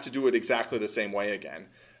don't have to do it exactly the same way again.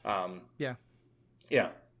 Yeah.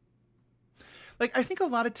 Like, I think a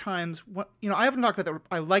lot of times, you know, I haven't talked about that.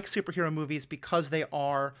 I like superhero movies because they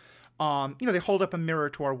are, you know, they hold up a mirror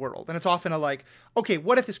to our world. And it's often a like, okay,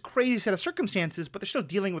 what if this crazy set of circumstances, but they're still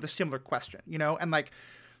dealing with a similar question, you know? And like,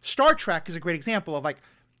 Star Trek is a great example of like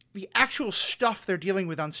the actual stuff they're dealing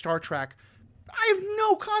with on Star Trek. I have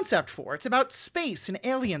no concept for. It's about space and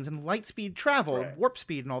aliens and light speed travel, warp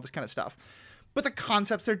speed and all this kind of stuff. But the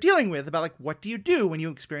concepts they're dealing with about, like, what do you do when you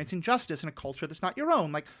experience injustice in a culture that's not your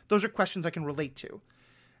own? Like, those are questions I can relate to.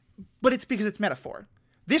 But it's because it's metaphor.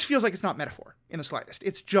 This feels like it's not metaphor in the slightest.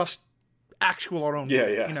 It's just actual our own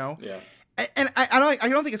world, you know? Yeah. And I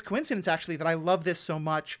don't think it's coincidence, actually, that I love this so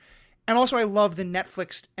much. And also I love the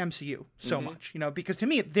Netflix MCU so much, because to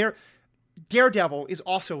me, Daredevil is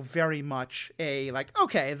also very much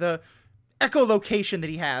okay, the echolocation that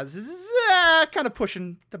he has is kind of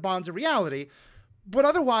pushing the bonds of reality. But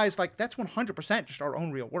otherwise, that's 100% just our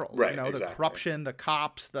own real world. Right, The exactly. corruption, the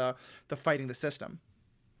cops, the fighting the system.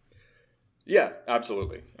 Yeah,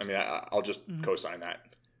 absolutely. I mean, I'll just co-sign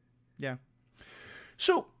that. Yeah.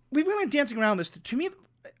 So we've been dancing around this to me,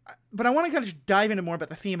 but I want to kind of just dive into more about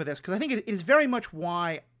the theme of this, because I think it is very much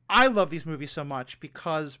why I love these movies so much,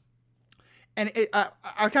 because, and I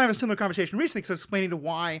kind of have a similar conversation recently, because I was explaining to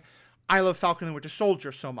why I love Falcon and the Winter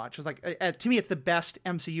Soldier so much. It's to me, it's the best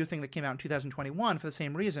MCU thing that came out in 2021 for the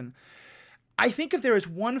same reason. I think if there is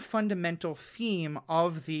one fundamental theme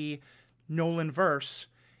of the Nolan verse,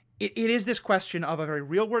 it is this question of a very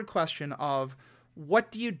real world question of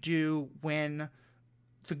what do you do when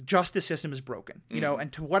the justice system is broken,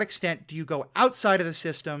 and to what extent do you go outside of the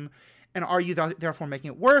system, and are you therefore making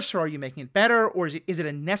it worse, or are you making it better, or is it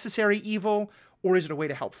a necessary evil, or is it a way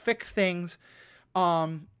to help fix things?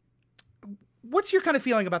 What's your kind of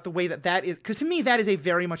feeling about the way that is? Because to me, that is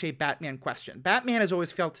very much a Batman question. Batman has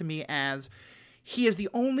always felt to me as he is the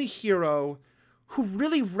only hero who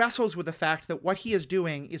really wrestles with the fact that what he is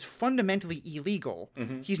doing is fundamentally illegal.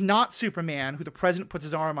 He's not Superman, who the president puts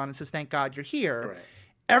his arm on and says, "Thank God you're here." Right.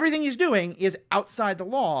 Everything he's doing is outside the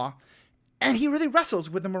law, and he really wrestles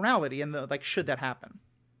with the morality and the should that happen.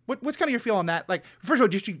 What's kind of your feel on that? First of all,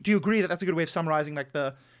 do you agree that that's a good way of summarizing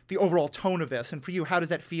the overall tone of this? And for you, how does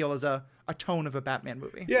that feel as a tone of a Batman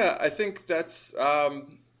movie? Yeah, I think that's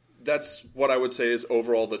what I would say is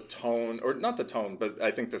overall the tone, or not the tone, but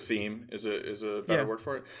I think the theme is a better word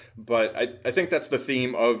for it. But I think that's the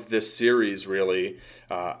theme of this series, really.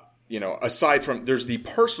 Aside from, there's the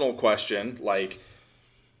personal question,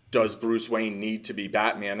 does Bruce Wayne need to be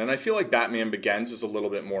Batman? And I feel like Batman Begins is a little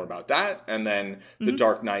bit more about that. And then The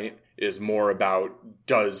Dark Knight is more about,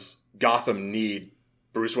 does Gotham need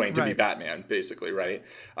Bruce Wayne to be Batman, basically, right?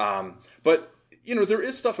 But, there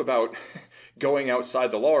is stuff about going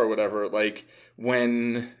outside the law or whatever,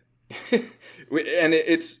 when... and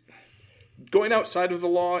it's... Going outside of the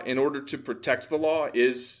law in order to protect the law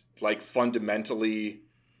is, fundamentally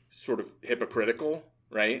sort of hypocritical,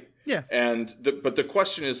 right? Yeah. But the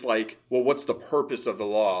question is what's the purpose of the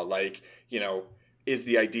law? Is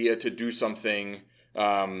the idea to do something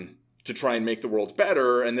to try and make the world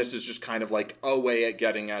better? And this is just kind of a way at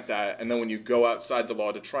getting at that. And then when you go outside the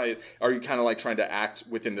law to try it, are you kind of trying to act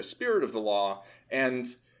within the spirit of the law? And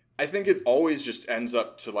I think it always just ends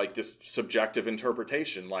up to this subjective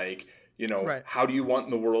interpretation. How do you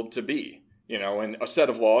want the world to be? And a set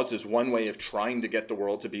of laws is one way of trying to get the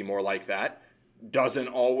world to be more like that. Doesn't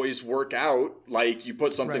always work out. You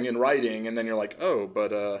put something in writing and then you're oh,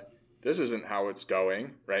 but this isn't how it's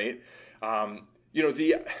going, right?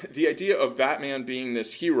 The idea of Batman being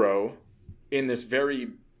this hero in this very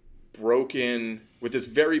broken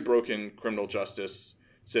criminal justice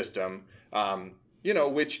system,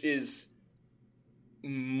 which is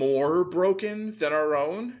more broken than our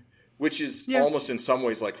own, which is almost in some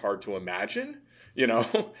ways hard to imagine,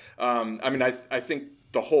 I think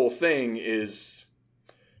the whole thing is,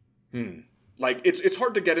 it's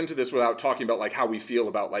hard to get into this without talking about how we feel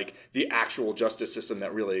about the actual justice system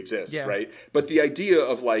that really exists, right? But the idea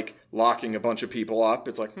of locking a bunch of people up,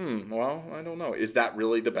 it's well, I don't know. Is that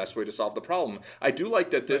really the best way to solve the problem? I do like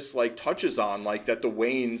that this touches on that the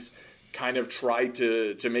Waynes kind of tried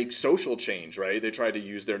to make social change, right? They tried to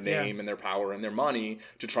use their name and their power and their money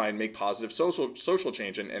to try and make positive social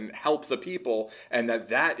change and help the people, and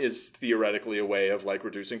that is theoretically a way of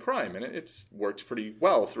reducing crime, and it's worked pretty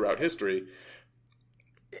well throughout history.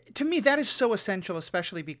 To me, that is so essential,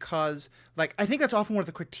 especially because, I think that's often one of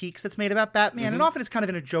the critiques that's made about Batman, and often it's kind of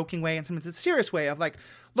in a joking way, and sometimes it's a serious way of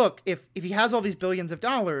look, if he has all these billions of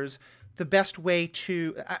dollars, the best way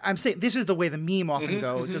to... I'm saying this is the way the meme often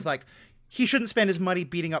goes, is he shouldn't spend his money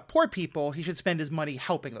beating up poor people, he should spend his money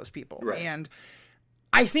helping those people. Right. And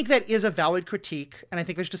I think that is a valid critique, and I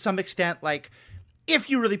think there's to some extent, if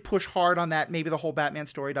you really push hard on that, maybe the whole Batman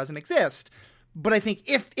story doesn't exist. But I think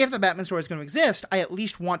if the Batman story is going to exist, I at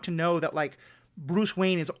least want to know that Bruce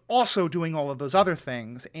Wayne is also doing all of those other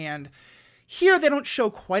things. And here they don't show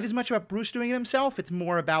quite as much about Bruce doing it himself. It's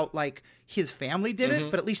more about his family did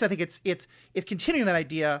it. But at least I think it's continuing that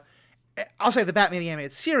idea. I'll say the Batman the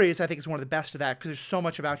Animated Series, I think, is one of the best of that, because there's so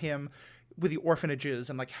much about him with the orphanages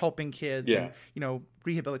and helping kids and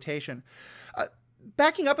rehabilitation.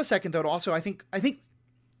 Backing up a second though, also I think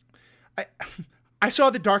I saw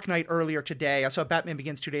The Dark Knight earlier today. I saw Batman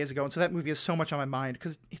Begins 2 days ago, and so that movie is so much on my mind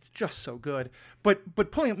because it's just so good.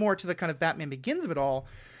 But pulling it more to the kind of Batman Begins of it all,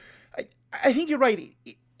 I think you're right.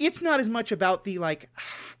 It's not as much about the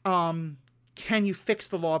can you fix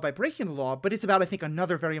the law by breaking the law, but it's about, I think,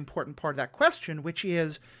 another very important part of that question, which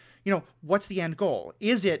is, what's the end goal?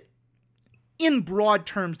 Is it, in broad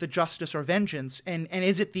terms, the justice or vengeance? And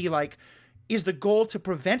is it is the goal to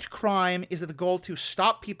prevent crime? Is it the goal to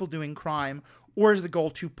stop people doing crime? Or is the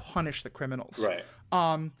goal to punish the criminals? Right.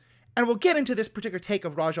 And we'll get into this particular take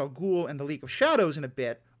of Ra's al Ghul and the League of Shadows in a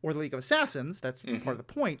bit, or the League of Assassins. That's part of the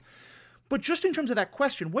point. But just in terms of that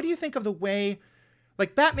question, what do you think of the way,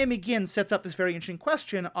 Batman Begins sets up this very interesting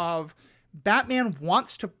question of Batman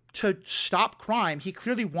wants to stop crime. He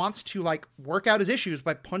clearly wants to work out his issues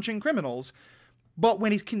by punching criminals. But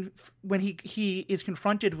when he is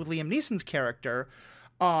confronted with Liam Neeson's character,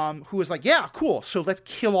 who is yeah, cool, so let's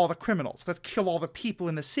kill all the criminals. Let's kill all the people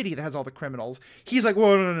in the city that has all the criminals. He's like,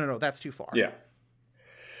 whoa, no, that's too far. Yeah.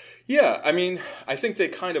 Yeah, I mean, I think they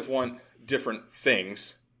kind of want different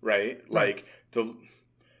things, right? Like the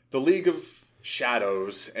League of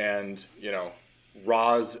Shadows and,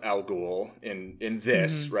 Ra's al Ghul in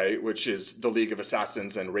this, right? Which is the League of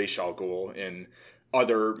Assassins and Ra's al Ghul in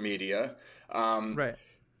other media. Right.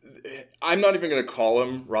 I'm not even going to call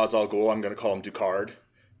him Ra's al Ghul. I'm going to call him Ducard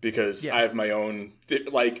because I have my own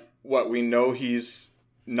we know he's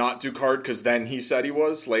not Ducard because then he said he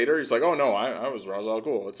was later. He's like, oh no, I was Ra's al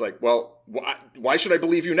Ghul. It's like, well, why should I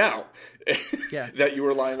believe you now that you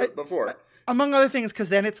were lying before? Among other things, because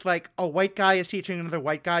then it's a white guy is teaching another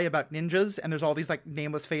white guy about ninjas, and there's all these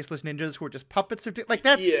nameless, faceless ninjas who are just puppets of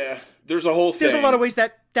that's. Yeah, there's a whole thing. There's a lot of ways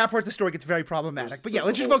that part of the story gets very problematic. But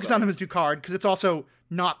let's just focus on him as Ducard because it's also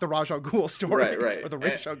not the Ra's al Ghul story, right, or the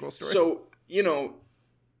Ra's al Ghul story. So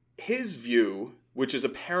his view, which is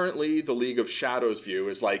apparently the League of Shadows' view,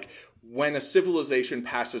 is when a civilization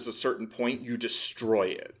passes a certain point, you destroy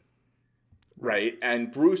it, right?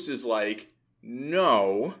 And Bruce is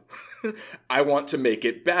no, I want to make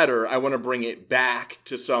it better. I want to bring it back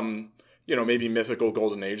to some, maybe mythical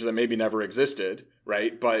golden age that maybe never existed,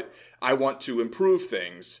 right? But I want to improve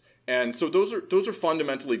things. And so those are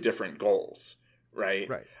fundamentally different goals, right?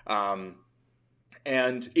 Right.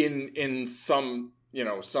 And in some,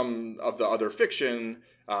 some of the other fiction,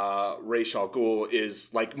 Ra's al Ghul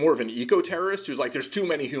is more of an eco-terrorist who's there's too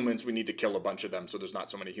many humans, we need to kill a bunch of them so there's not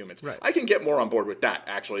so many humans. Right. I can get more on board with that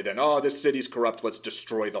actually than, this city's corrupt, let's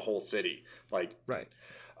destroy the whole city. Right.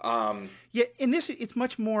 In this, it's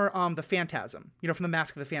much more the Phantasm, from the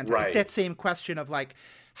Mask of the Phantasm. Right. It's that same question of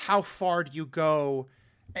how far do you go,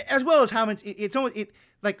 as well as how much it's almost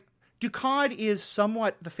Ducard is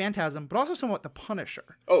somewhat the Phantasm, but also somewhat the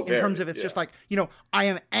Punisher. Oh, in terms of it's just I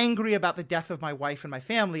am angry about the death of my wife and my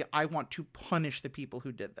family. I want to punish the people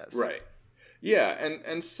who did this. Right. Yeah,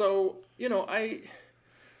 and so I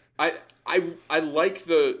like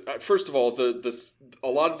first of all a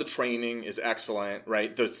lot of the training is excellent,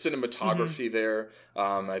 right? The cinematography there,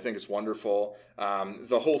 I think is wonderful.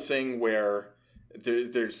 The whole thing where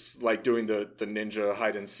there's doing the ninja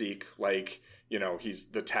hide and seek, he's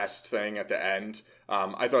the test thing at the end.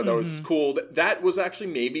 I thought that was cool. That was actually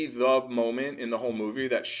maybe the moment in the whole movie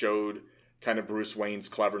that showed kind of Bruce Wayne's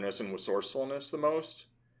cleverness and resourcefulness the most.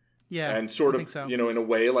 Yeah, and sort of, so. In a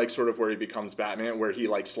way, sort of where he becomes Batman, where he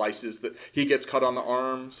slices he gets cut on the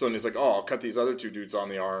arm. So then he's oh, I'll cut these other two dudes on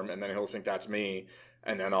the arm, and then he'll think that's me,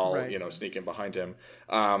 and then I'll, sneak in behind him.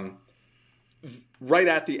 Right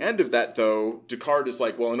at the end of that, though, Ducard is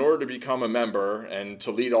well, in order to become a member and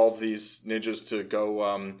to lead all these ninjas to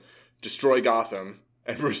go destroy Gotham,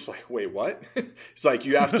 and Bruce's wait, what? It's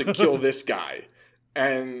you have to kill this guy.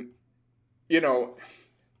 And,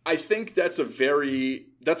 I think that's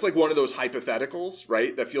that's one of those hypotheticals,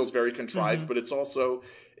 right? That feels very contrived, but it's also,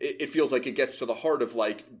 it feels it gets to the heart of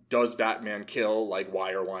does Batman kill?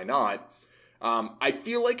 Why or why not? I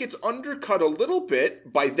feel it's undercut a little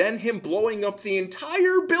bit by then him blowing up the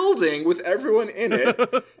entire building with everyone in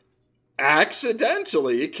it,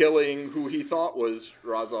 accidentally killing who he thought was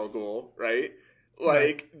Ra's al Ghul, right?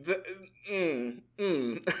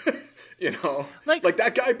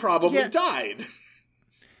 That guy probably died.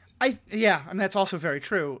 And that's also very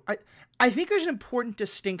true. I think there's an important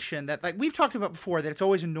distinction that we've talked about before, that it's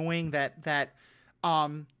always annoying that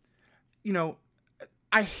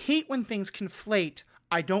I hate when things conflate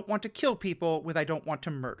I don't want to kill people with I don't want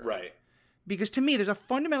to murder. Right. Because to me, there's a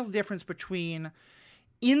fundamental difference between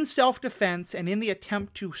in self-defense and in the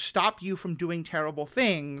attempt to stop you from doing terrible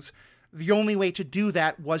things, the only way to do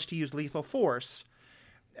that was to use lethal force.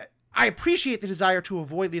 I appreciate the desire to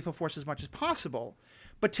avoid lethal force as much as possible,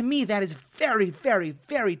 But to me, that is very, very,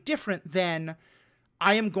 very different than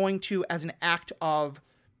I am going to, as an act of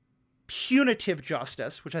punitive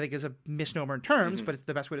justice, which I think is a misnomer in terms, but it's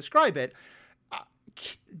the best way to describe it,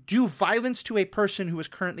 do violence to a person who is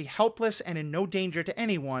currently helpless and in no danger to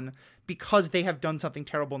anyone because they have done something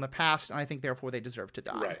terrible in the past, and I think therefore they deserve to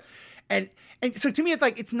die. Right. And so to me, it's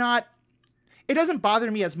like, it doesn't bother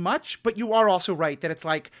me as much, but you are also right that it's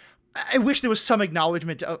like, I wish there was some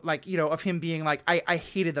acknowledgement of, like, you know, of him being like, I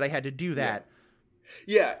hated that I had to do that.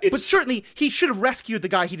 Yeah. But certainly he should have rescued the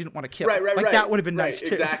guy he didn't want to kill. Right. That would have been nice too.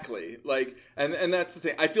 Exactly. Like, and that's the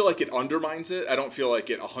thing. I feel like it undermines it. I don't feel like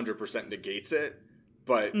it 100% negates it.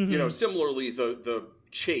 But, you know, similarly, the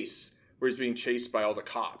chase, where he's being chased by all the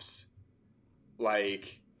cops,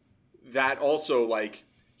 like, that also, like,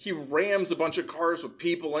 he rams a bunch of cars with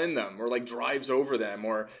people in them, or, like, drives over them,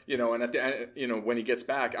 or, you know, and at the end, you know, when he gets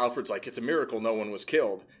back, Alfred's like, it's a miracle no one was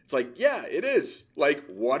killed. It's like, yeah, it is. Like,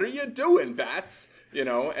 what are you doing, Bats? You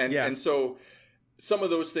know, and so some of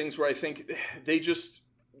those things where I think they just...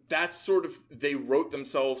 That's sort of, they wrote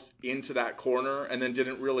themselves into that corner and then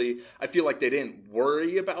didn't really, I feel like they didn't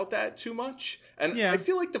worry about that too much. And I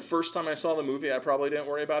feel like the first time I saw the movie, I probably didn't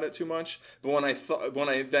worry about it too much. But when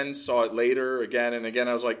I then saw it later again and again,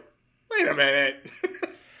 I was like, wait a minute.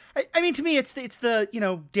 I mean, to me, it's the, you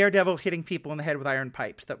know, Daredevil hitting people in the head with iron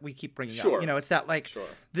pipes that we keep bringing up. You know, it's that, like,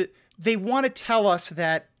 they want to tell us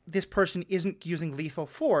that this person isn't using lethal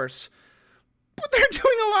force, but they're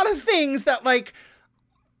doing a lot of things that, like,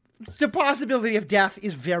 the possibility of death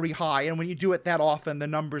is very high, and when you do it that often, the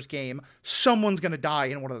numbers game, someone's going to die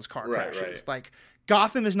in one of those car crashes. Right. Like,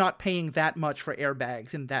 Gotham is not paying that much for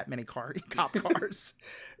airbags in that many cop cars.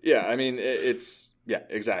 Yeah, I mean,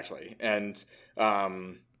 exactly. And,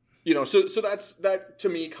 you know, so that to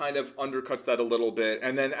me kind of undercuts that a little bit.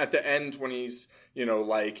 And then at the end when he's, you know,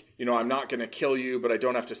 like, you know, I'm not going to kill you, but I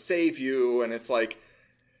don't have to save you. And it's like,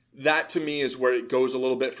 that to me is where it goes a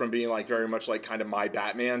little bit from being like very much like kind of my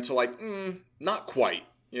Batman to like, not quite,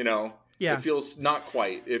 you know? Yeah. It feels not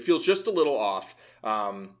quite. It feels just a little off.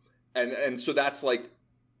 And so that's like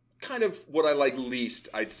kind of what I like least,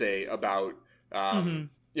 I'd say, about,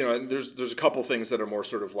 you know, and there's a couple things that are more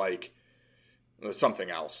sort of like something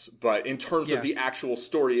else. But in terms of the actual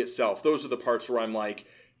story itself, those are the parts where I'm like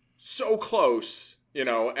so close, you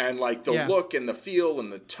know, and like the look and the feel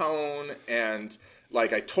and the tone and...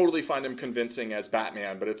 Like, I totally find him convincing as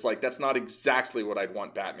Batman, but it's like, that's not exactly what I'd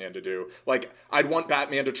want Batman to do. Like, I'd want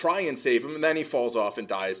Batman to try and save him, and then he falls off and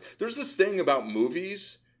dies. There's this thing about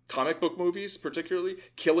movies, comic book movies particularly,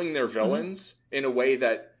 killing their villains in a way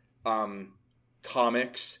that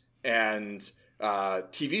comics and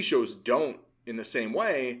TV shows don't in the same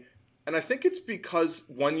way. And I think it's because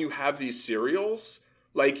when you have these serials,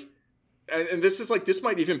 like... And this is like, this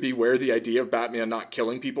might even be where the idea of Batman not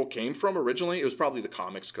killing people came from originally. It was probably the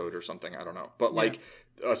comics code or something. I don't know. But like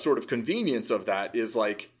a sort of convenience of that is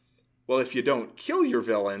like, well, if you don't kill your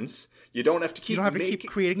villains, you don't have to keep, keep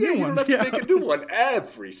creating new ones. You don't have to make a new one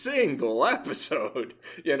every single episode,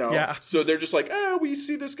 you know? Yeah. So they're just like, we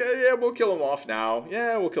see this guy. Yeah, we'll kill him off now.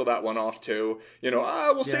 Yeah, we'll kill that one off too. You know,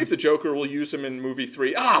 we'll save the Joker. We'll use him in movie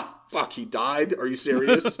 3. Fuck, he died? Are you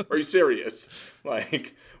serious? Are you serious?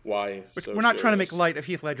 Like, why? We're not trying to make light of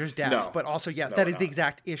Heath Ledger's death, but also, that is the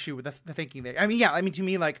exact issue with the thinking there. I mean, to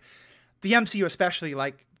me, like, the MCU especially,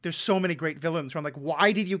 like, there's so many great villains where I'm like,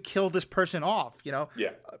 why did you kill this person off? You know?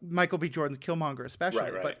 Yeah. Michael B. Jordan's Killmonger especially.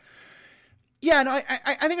 Right. But yeah, no,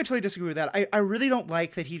 I think I totally disagree with that. I really don't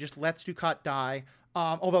like that he just lets Dukat die.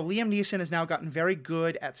 Although Liam Neeson has now gotten very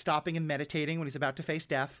good at stopping and meditating when he's about to face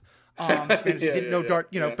death. He didn't know Darth,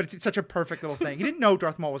 you know, but it's such a perfect little thing. He didn't know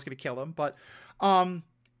Darth Maul was going to kill him, but, and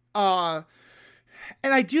I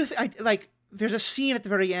do, like, there's a scene at the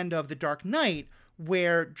very end of The Dark Knight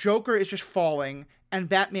where Joker is just falling and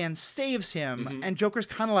Batman saves him, and Joker's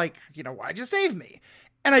kind of like, you know, why'd you save me?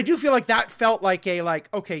 And I do feel like that felt like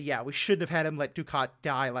okay, yeah, we shouldn't have had him let Dukat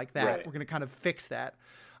die like that. Right. We're going to kind of fix that.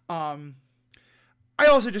 I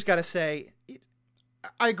also just got to say,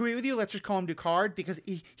 I agree with you. Let's just call him Ducard because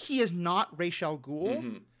he is not Ra's al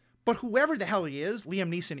Ghul, but whoever the hell he is, Liam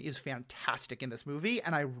Neeson is fantastic in this movie,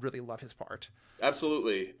 and I really love his part.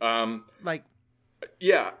 Absolutely.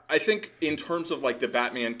 Yeah, I think in terms of like the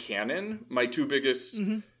Batman canon, my two biggest,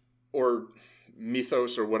 or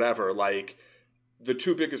mythos or whatever, like the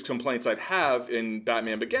two biggest complaints I'd have in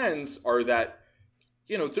Batman Begins are that,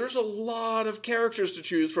 you know, there's a lot of characters to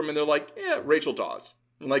choose from and they're like, Rachel Dawes.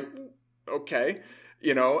 I'm like, okay,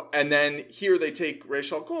 you know, and then here they take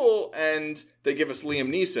Ra's al Ghul and they give us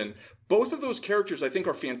Liam Neeson. Both of those characters I think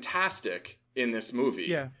are fantastic in this movie.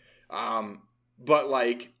 Yeah. But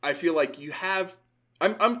like, I feel like you have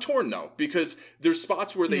I'm torn though, because there's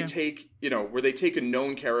spots where they Yeah. take, where they take a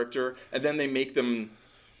known character and then they make them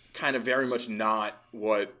kind of very much not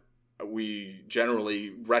what we generally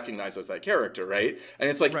recognize as that character, right? And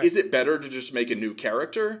it's like, Right. is it better to just make a new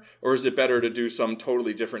character, or is it better to do some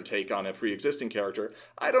totally different take on a pre-existing character?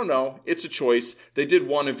 I don't know. It's a choice. They did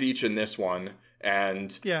one of each in this one,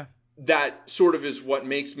 and Yeah. that sort of is what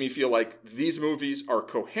makes me feel like these movies are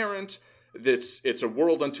coherent. It's a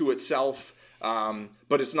world unto itself,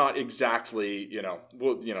 but it's not exactly,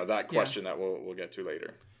 that question that we'll get to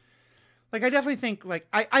later. Like, I definitely think, like,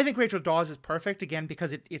 I think Rachel Dawes is perfect, again,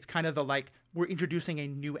 because it's kind of the, like, we're introducing a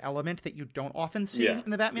new element that you don't often see Yeah.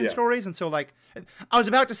 in the Batman Yeah. stories. And so, like, I was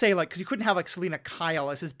about to say, like, because you couldn't have, like, Selena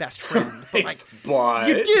Kyle as his best friend. But, like, But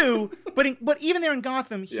you do, but even there in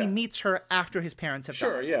Gotham, he Yeah. meets her after his parents have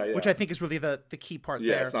Sure, died. yeah, yeah. Which I think is really the key part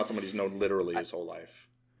there. it's not somebody who's known literally his whole life.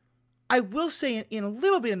 I will say, in a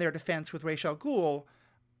little bit in their defense with Ra's al Ghul,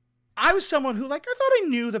 I was someone who, like, I thought I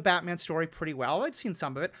knew the Batman story pretty well. I'd seen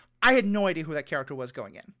some of it. I had no idea who that character was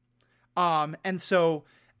going in. And so,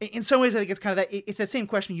 in some ways, I think it's kind of that, it's that same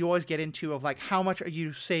question you always get into of, like, how much are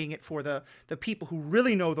you saying it for the people who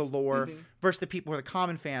really know the lore versus the people who are the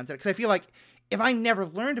common fans? Because I feel like if I never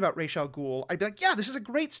learned about Ra's al Ghul, I'd be like, yeah, this is a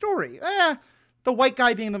great story. The white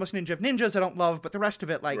guy being the most ninja of ninjas, I don't love, but the rest of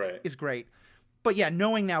it, like, Right. is great. But yeah,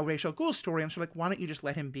 knowing now Ra's al Ghul's story, I'm sort of like, why don't you just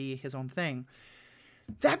let him be his own thing?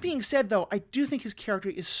 That being said, though, I do think his character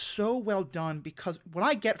is so well done, because what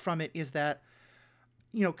I get from it is that,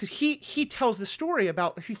 because he tells the story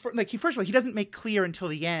about, first of all, he doesn't make clear until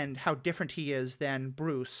the end how different he is than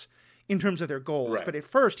Bruce in terms of their goals. Right. But at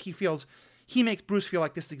first, he makes Bruce feel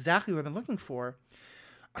like this is exactly what I've been looking for.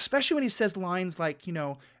 Especially when he says lines like,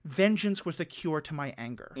 vengeance was the cure to my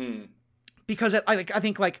anger. Because I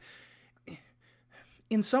think, like,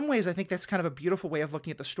 in some ways, I think that's kind of a beautiful way of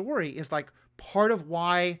looking at the story, is like part of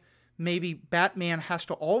why maybe Batman has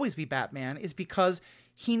to always be Batman is because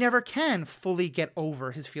he never can fully get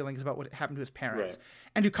over his feelings about what happened to his parents. Right.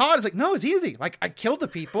 And Ducard is like, no, it's easy. Like, I killed the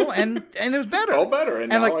people and it was better. All better. And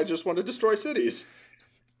now like, I just want to destroy cities.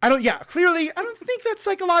 Clearly, I don't think that's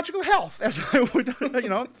psychological health, as I would,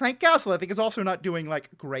 Frank Castle, I think, is also not doing, like,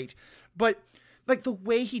 great. But, like, the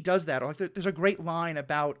way he does that, like, there's a great line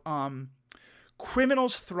about,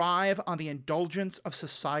 criminals thrive on the indulgence of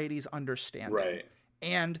society's understanding. Right.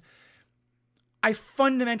 And I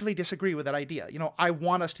fundamentally disagree with that idea. I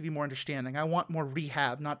want us to be more understanding. I want more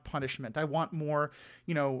rehab, not punishment. I want more,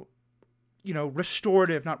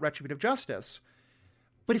 restorative, not retributive justice.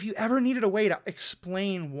 But if you ever needed a way to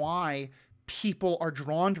explain why people are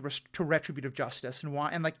drawn to retributive justice and why,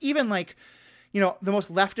 and like, even like, the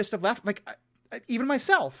most leftist of left, like, even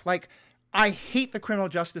myself, like, I hate the criminal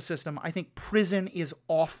justice system. I think prison is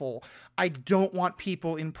awful. I don't want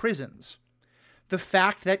people in prisons. The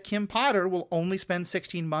fact that Kim Potter will only spend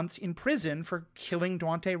 16 months in prison for killing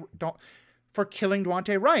Daunte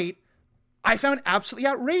Wright, I found absolutely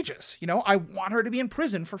outrageous. I want her to be in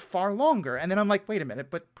prison for far longer. And then I'm like, wait a minute,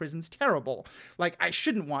 but prison's terrible. Like, I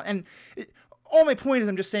shouldn't want. And all my point is,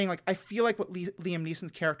 I'm just saying, like, I feel like what Liam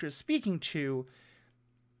Neeson's character is speaking to,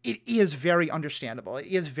 it is very understandable. It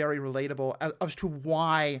is very relatable as to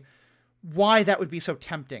why that would be so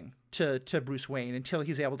tempting to Bruce Wayne until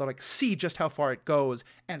he's able to, like, see just how far it goes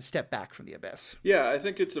and step back from the abyss. Yeah, I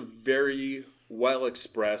think it's a very well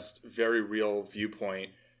expressed, very real viewpoint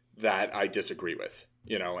that I disagree with,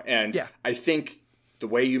 and Yeah. I think the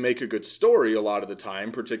way you make a good story a lot of the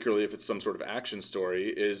time, particularly if it's some sort of action story,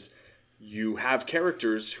 is you have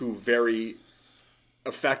characters who very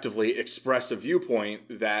effectively express a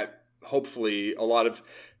viewpoint that hopefully a lot of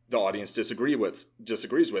the audience disagrees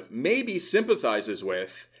with, maybe sympathizes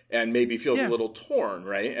with, and maybe feels a little torn,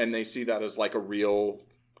 right? And they see that as like a real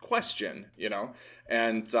question,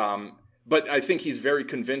 and but I think he's very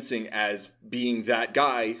convincing as being that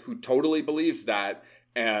guy who totally believes that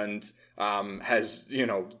and has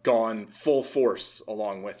gone full force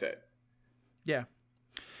along with it. Yeah.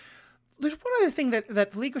 There's one other thing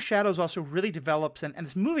that League of Shadows also really develops, and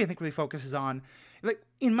this movie I think really focuses on. Like,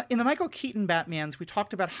 in the Michael Keaton Batmans, we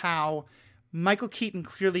talked about how Michael Keaton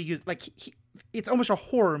clearly used, like, it's almost a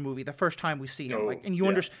horror movie the first time we see him. And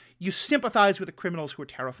you sympathize with the criminals who are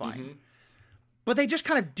terrifying. Mm-hmm. But they just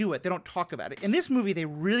kind of do it. They don't talk about it. In this movie, they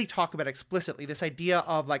really talk about it explicitly, this idea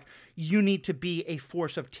of, like, you need to be a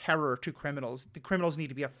force of terror to criminals. The criminals need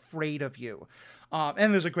to be afraid of you.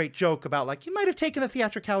 And there's a great joke about, like, you might have taken the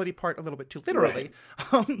theatricality part a little bit too literally.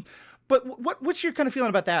 Right. But what's your kind of feeling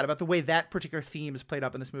about that, about the way that particular theme is played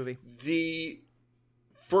up in this movie? The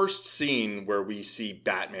first scene where we see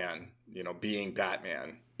Batman, being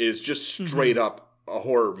Batman, is just straight up a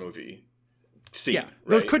horror movie. scene. Yeah, right?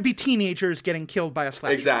 those could be teenagers getting killed by a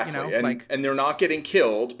sledge. Exactly. You know? And they're not getting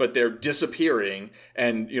killed, but they're disappearing,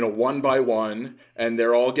 and one by one, and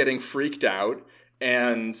they're all getting freaked out,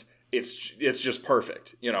 and it's just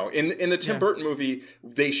perfect. In the Tim Burton movie,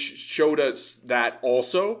 they showed us that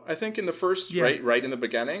also, I think, in the first, right in the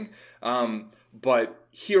beginning. But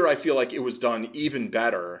here I feel like it was done even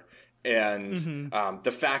better. And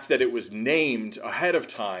the fact that it was named ahead of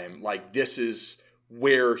time, like, this is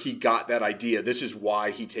where he got that idea. This is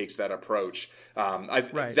why he takes that approach.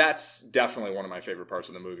 That's definitely one of my favorite parts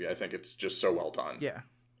of the movie. I think it's just so well done. Yeah.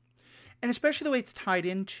 And especially the way it's tied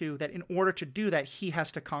into that, in order to do that, he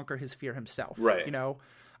has to conquer his fear himself. Right.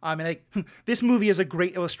 This movie is a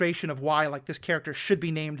great illustration of why, like, this character should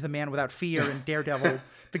be named the Man Without Fear in Daredevil,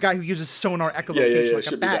 the guy who uses sonar echolocation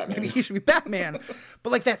like a bat. Maybe he should be Batman.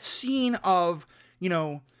 But, like, that scene of,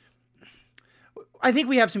 I think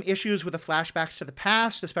we have some issues with the flashbacks to the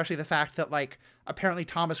past, especially the fact that, like, apparently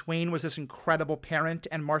Thomas Wayne was this incredible parent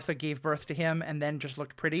and Martha gave birth to him and then just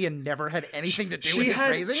looked pretty and never had anything to do with his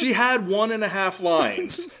raising. She had 1.5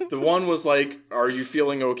 lines. The one was like, "Are you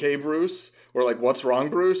feeling okay, Bruce?" Or like, "What's wrong,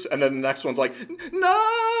 Bruce?" And then the next one's like,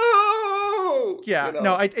 "No!" Yeah,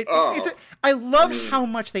 no, I love how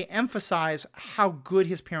much they emphasize how good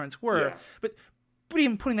his parents were. Yeah. But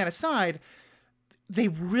even putting that aside, they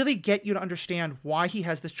really get you to understand why he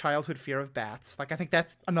has this childhood fear of bats. Like, I think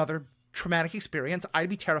that's another traumatic experience. I'd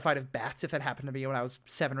be terrified of bats if that happened to me when I was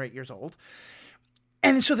 7 or 8 years old.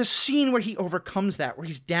 And so the scene where he overcomes that, where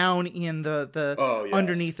he's down in the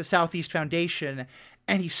underneath the Southeast Foundation,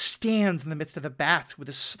 and he stands in the midst of the bats with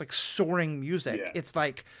this, like, soaring music. Yeah. It's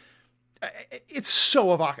like, it's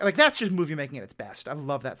so evocative. Like, that's just movie making at its best. I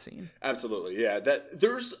love that scene. Absolutely, yeah.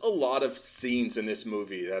 There's a lot of scenes in this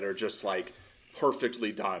movie that are just, like,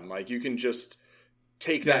 perfectly done. Like, you can just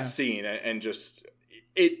take that scene and just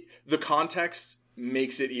the context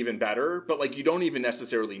makes it even better, but, like, you don't even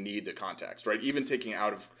necessarily need the context, right? Even taking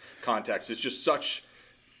out of context, it's just such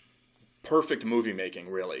perfect movie making,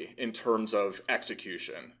 really, in terms of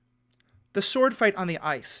execution. The sword fight on the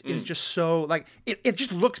ice is just so, like, it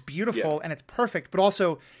just looks beautiful and it's perfect, but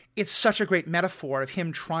also it's such a great metaphor of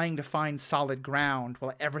him trying to find solid ground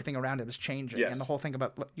while everything around him is changing. And the whole thing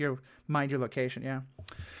about your location. Yeah.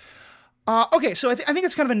 Okay, so I think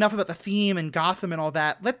it's kind of enough about the theme and Gotham and all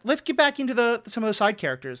that. Let's get back into some of the side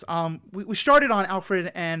characters. We started on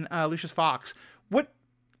Alfred and Lucius Fox.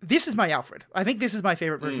 This is my Alfred. I think this is my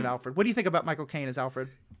favorite version of Alfred. What do you think about Michael Caine as Alfred?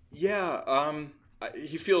 Yeah,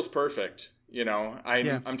 he feels perfect.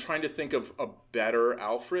 I'm trying to think of a better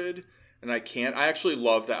Alfred, and I can't. I actually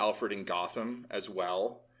love the Alfred in Gotham as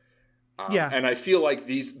well. And I feel like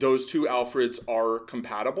those two Alfreds are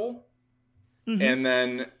compatible. Mm-hmm. And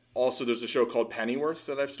then also there's a show called Pennyworth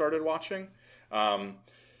that I've started watching.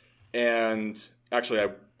 And actually I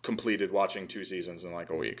completed watching 2 seasons in like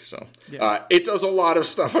a week. So it does a lot of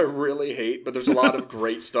stuff I really hate, but there's a lot of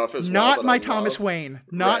great stuff as well. Not my Thomas Wayne.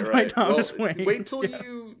 Not my Thomas Wayne. Wait till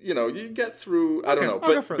you get through. I don't know.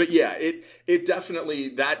 But yeah, it definitely,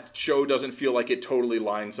 that show doesn't feel like it totally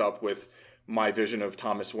lines up with my vision of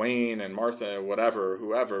Thomas Wayne and Martha,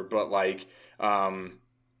 whoever. But like,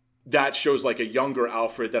 that shows like a younger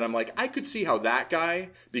Alfred that I'm like, I could see how that guy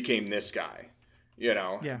became this guy,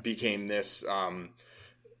 became this,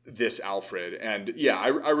 this Alfred. And yeah, I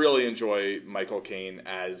really enjoy Michael Caine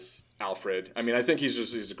as Alfred. I mean, I think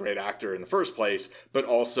he's a great actor in the first place, but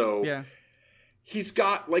also he's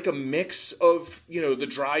got like a mix of, the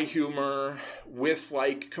dry humor with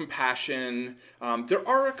like compassion. There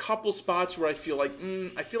are a couple spots where I feel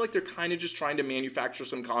like they're kind of just trying to manufacture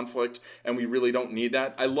some conflict, and we really don't need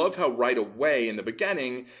that. I love how right away in the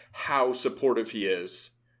beginning, how supportive he is,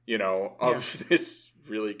 of this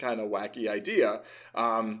really kind of wacky idea.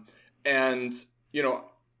 And,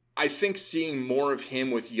 I think seeing more of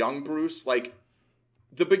him with young Bruce, like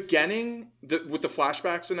the beginning with the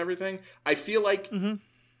flashbacks and everything, I feel like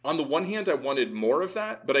on the one hand, I wanted more of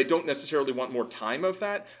that, but I don't necessarily want more time of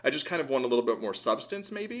that. I just kind of want a little bit more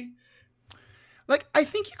substance, maybe. Like, I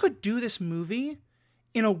think you could do this movie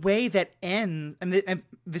in a way that ends, and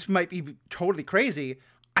this might be totally crazy,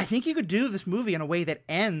 I think you could do this movie in a way that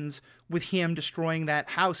ends with him destroying that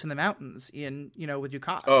house in the mountains with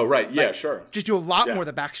Ducat. Oh, right. Yeah, sure. Just do a lot more of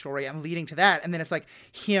the backstory and leading to that. And then it's like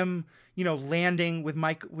him, landing with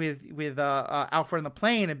with Alfred on the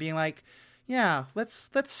plane and being like, yeah, let's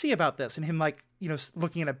see about this. And him like,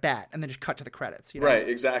 looking at a bat and then just cut to the credits. Right.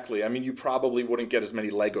 Exactly. I mean, you probably wouldn't get as many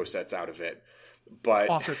Lego sets out of it. But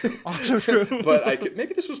also true. But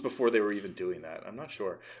maybe this was before they were even doing that. I'm not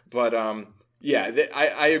sure. But, yeah,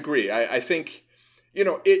 I agree. I think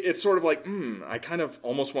it's sort of like, I kind of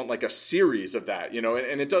almost want like a series of that,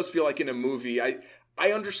 and it does feel like in a movie,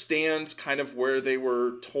 I understand kind of where they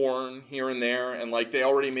were torn here and there, and like they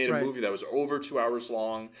already made a movie that was over 2 hours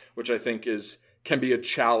long, which I think can be a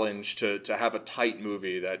challenge to have a tight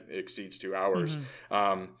movie that exceeds 2 hours.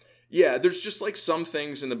 Yeah, there's just like some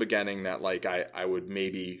things in the beginning that like I would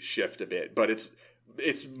maybe shift a bit, but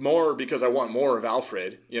it's more because I want more of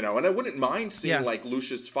Alfred, and I wouldn't mind seeing like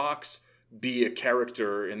Lucius Fox be a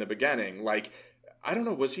character in the beginning. Like, I don't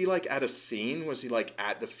know, was he like at a scene? Was he like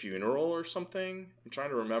at the funeral or something? I'm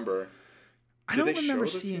trying to remember. I don't remember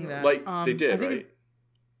seeing that. Like, they did, right?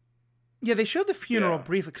 Yeah, they showed the funeral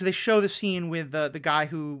briefly because they show the scene with the guy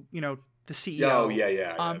who, the CEO. Oh,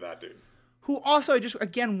 yeah, that dude. Who also, just,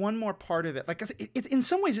 again, one more part of it. Like, it's in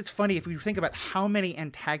some ways, it's funny if you think about how many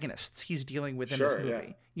antagonists he's dealing with in this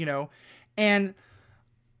movie, And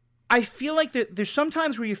I feel like there's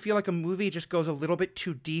sometimes where you feel like a movie just goes a little bit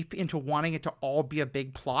too deep into wanting it to all be a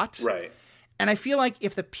big plot. Right. And I feel like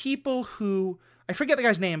if the people who, I forget the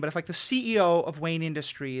guy's name, but if like the CEO of Wayne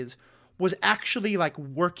Industries was actually like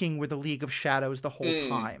working with the League of Shadows the whole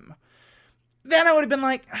time, then I would have been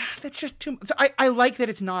like, that's just too much. So I like that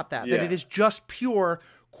it's not that it is just pure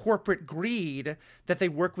corporate greed that they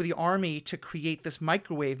work with the army to create this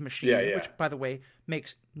microwave machine, which, by the way,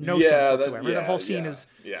 makes no sense whatsoever. That whole scene is...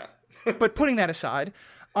 Yeah. But putting that aside,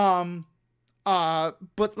 but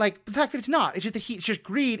like the fact that it's not, it's just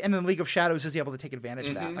greed, and then the League of Shadows is able to take advantage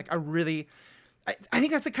of that. Like I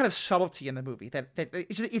think that's the kind of subtlety in the movie that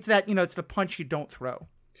it's that, it's the punch you don't throw.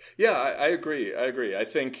 Yeah, I agree. I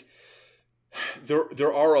think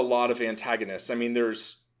there are a lot of antagonists. I mean,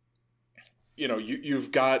 there's,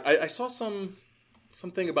 you've got, I saw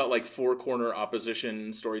something about like four corner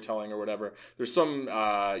opposition storytelling or whatever. There's some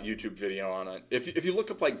YouTube video on it. If you look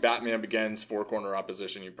up like Batman Begins four corner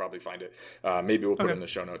opposition, you probably find it. Maybe we'll put it in the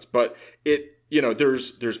show notes. But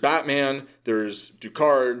there's Batman, there's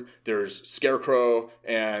Ducard, there's Scarecrow,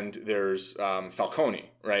 and there's Falcone,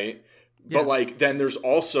 right? Yeah. But like then there's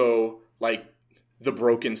also like the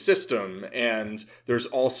broken system, and there's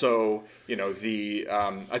also the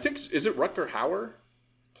I think, is it Rutger Hauer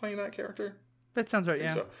playing that character? That sounds right,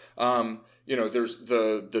 yeah. So, there's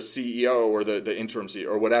the CEO or the interim CEO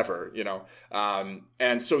or whatever,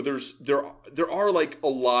 and so there are like a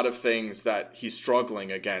lot of things that he's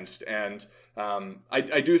struggling against, and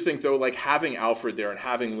I do think though, like having Alfred there and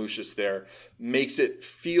having Lucius there makes it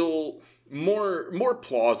feel more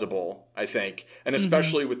plausible, I think, and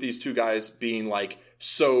especially with these two guys being like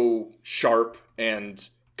so sharp and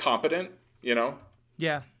competent,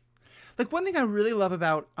 Yeah. Like, one thing I really love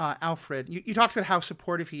about Alfred, you talked about how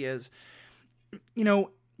supportive he is.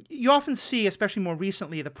 You often see, especially more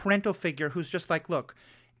recently, the parental figure who's just like, look,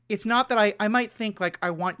 it's not that I might think, like,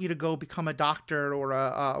 I want you to go become a doctor or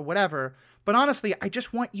a whatever, but honestly, I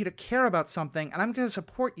just want you to care about something, and I'm going to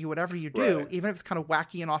support you whatever you do, even if it's kind of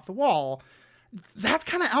wacky and off the wall. That's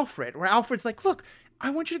kind of Alfred, where Alfred's like, look,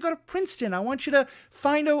 I want you to go to Princeton. I want you to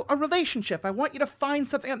find a relationship. I want you to find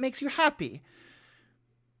something that makes you happy.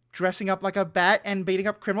 Dressing up like a bat and beating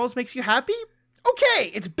up criminals makes you happy?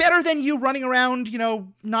 Okay, it's better than you running around,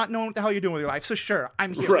 not knowing what the hell you're doing with your life. So sure,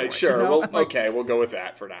 I'm here. Right, sure. Well, okay, we'll go with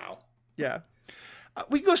that for now. Yeah.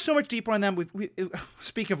 We can go so much deeper on them.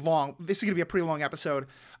 Speaking of long, this is going to be a pretty long episode.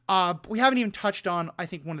 We haven't even touched on, I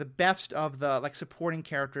think, one of the best of the like supporting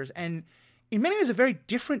characters, and in many ways a very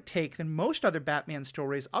different take than most other Batman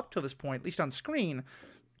stories up to this point, at least on screen.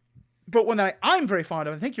 But one that I'm very fond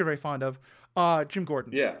of, I think you're very fond of, Jim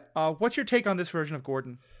Gordon. Yeah. What's your take on this version of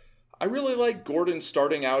Gordon? I really like Gordon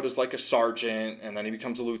starting out as like a sergeant, and then he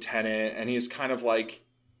becomes a lieutenant, and he's kind of like,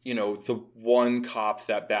 the one cop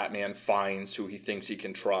that Batman finds who he thinks he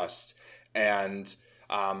can trust. And,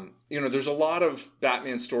 there's a lot of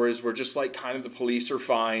Batman stories where just like kind of the police are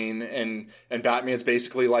fine, and Batman's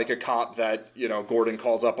basically like a cop that, Gordon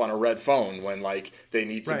calls up on a red phone when like they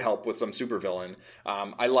need some help with some supervillain.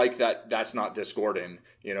 I like that that's not this Gordon.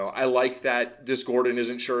 I like that this Gordon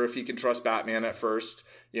isn't sure if he can trust Batman at first,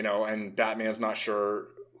 and Batman's not sure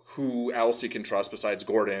who else he can trust besides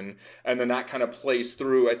Gordon. And then that kind of plays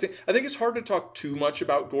through. I think it's hard to talk too much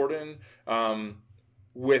about Gordon,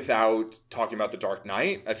 without talking about The Dark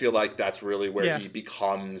Knight. I feel like that's really where he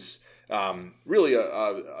becomes really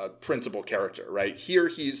a principal character, right? Here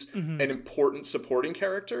he's an important supporting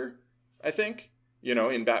character, I think,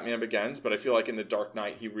 in Batman Begins, but I feel like in The Dark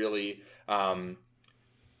Knight he really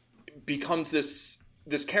becomes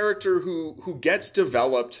this character who gets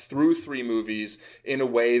developed through three movies in a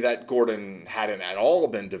way that Gordon hadn't at all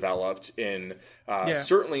been developed in,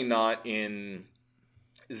 certainly not in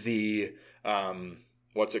the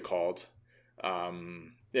what's it called?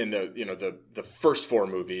 in the first four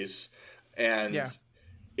movies, and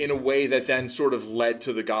in a way that then sort of led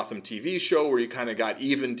to the Gotham TV show, where you kind of got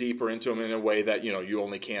even deeper into him in a way that, you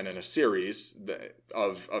only can in a series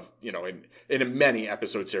in a many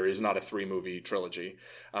episode series, not a 3-movie trilogy.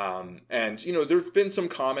 And there've been some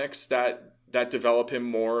comics that develop him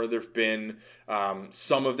more. There've been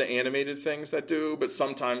some of the animated things that do, but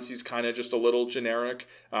sometimes he's kind of just a little generic.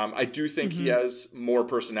 I do think he has more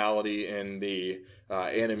personality in the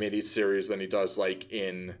animated series than he does like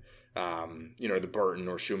in the Burton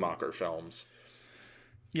or Schumacher films.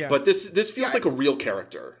 Yeah. But this feels like a real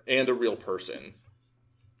character and a real person.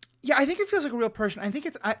 Yeah, I think it feels like a real person. I think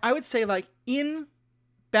I would say, like, in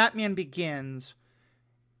Batman Begins,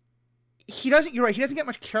 you're right, he doesn't get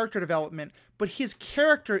much character development, but his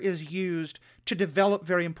character is used to develop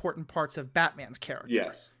very important parts of Batman's character.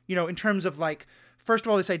 Yes. In terms of, like, first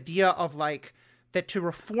of all, this idea of, like, that to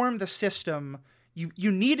reform the system,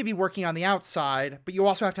 you need to be working on the outside, but you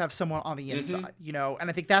also have to have someone on the inside, and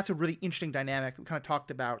I think that's a really interesting dynamic that we kind of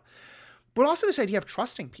talked about. But also this idea of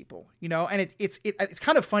trusting people, and it's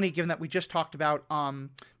kind of funny given that we just talked about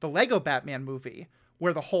the Lego Batman movie,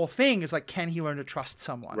 where the whole thing is like, can he learn to trust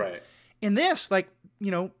someone? Right. In this, like,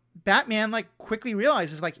 Batman like quickly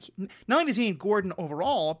realizes, like, not only does he need Gordon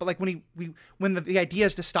overall, but like when the idea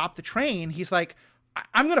is to stop the train, he's like,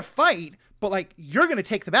 I'm going to fight, but like, you're going to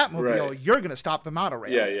take the Batmobile, right. You're going to stop the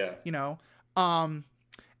monorail. Yeah. And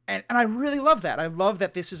I really love that. I love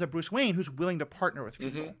that this is a Bruce Wayne who's willing to partner with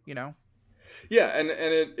people, Yeah, and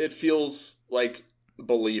it feels like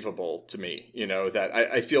believable to me, that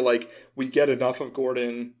I feel like we get enough of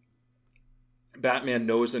Gordon. Batman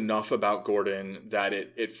knows enough about Gordon that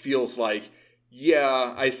it feels like,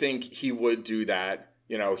 yeah, I think he would do that.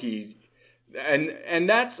 And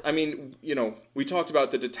that's, I mean, we talked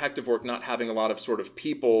about the detective work not having a lot of sort of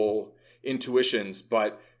people intuitions,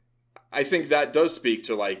 but I think that does speak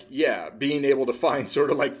to, like, yeah, being able to find sort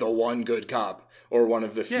of like the one good cop or one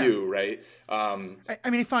of the few, right? I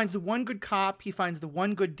mean, he finds the one good cop, he finds the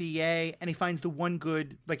one good DA, and he finds the one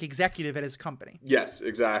good, like, executive at his company. Yes,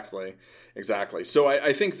 exactly. So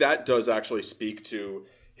I think that does actually speak to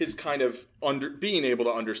his kind of being able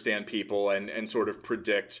to understand people and sort of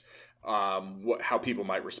predict how people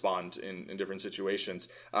might respond in different situations.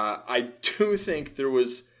 I do think there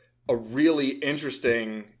was a really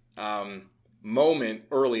interesting moment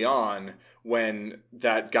early on when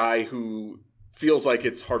that guy who feels like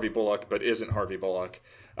it's Harvey Bullock but isn't Harvey Bullock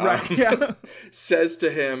says to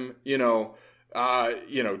him, do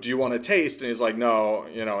you want a taste? And he's like, no,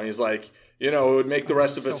 and he's like, it would make the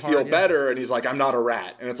rest of us feel better. And he's like, I'm not a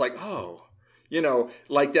rat. And it's like, oh,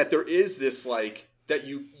 like that there is this, like, that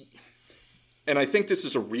you, and I think this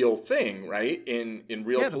is a real thing, right? In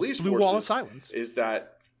real police blue forces, wall of silence is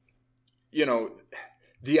that,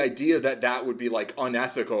 the idea that would be, like,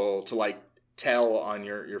 unethical to, like, tell on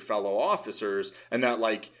your fellow officers, and that,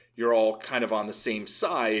 like, you're all kind of on the same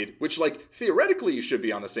side, which, like, theoretically you should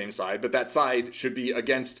be on the same side, but that side should be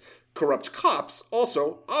against corrupt cops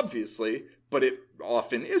also, obviously, but it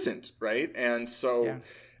often isn't, right? And so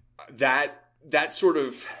that sort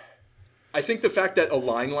of, I think the fact that a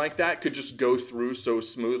line like that could just go through so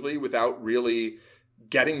smoothly without really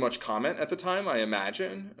getting much comment at the time, I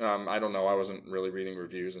imagine. I don't know. I wasn't really reading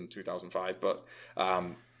reviews in 2005, but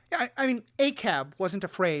yeah, I mean, ACAB wasn't a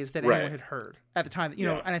phrase that anyone had heard at the time,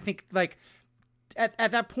 and I think, like,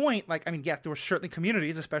 at that point, like, I mean, yes, there were certainly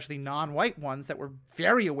communities, especially non-white ones, that were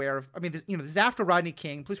very aware of, I mean, this is after Rodney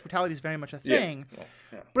King. Police brutality is very much a thing.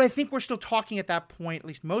 Yeah. But I think we're still talking at that point, at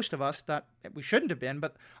least most of us, that we shouldn't have been,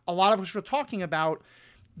 but a lot of us were talking about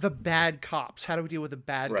the bad cops. How do we deal with the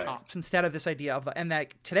bad cops? Instead of this idea of, and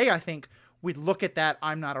that today I think we'd look at that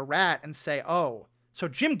I'm not a rat and say, oh, so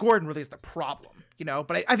Jim Gordon really is the problem,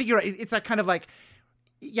 But I think you're right. It's that kind of, like,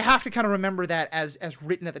 you have to kind of remember that as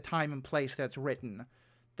written at the time and place that it's written.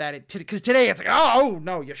 Because today it's like, oh,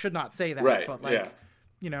 no, you should not say that. Right, but, like,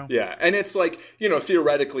 Yeah, and it's like,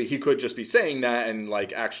 theoretically he could just be saying that and,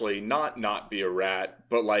 like, actually not be a rat.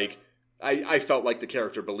 But, like, I felt like the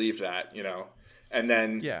character believed that, And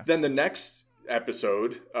then the next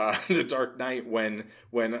episode, The Dark Knight, when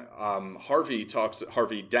Harvey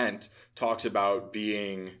Dent talks about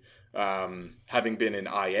being having been in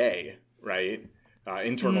IA, right?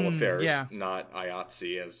 Internal affairs, not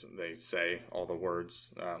IATSE, as they say, all the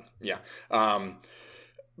words.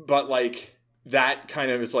 But, like, that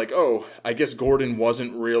kind of is like, oh, I guess Gordon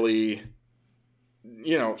wasn't really,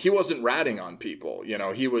 he wasn't ratting on people.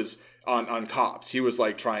 He was on cops. He was,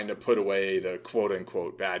 like, trying to put away the quote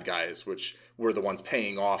unquote bad guys, which were the ones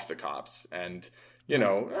paying off the cops. And You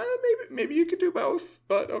know, maybe you could do both,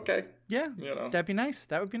 but okay. Yeah, you know, that'd be nice.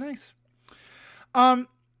 That would be nice.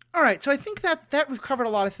 All right, so I think that we've covered a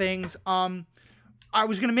lot of things. I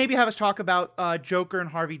was going to maybe have us talk about Joker and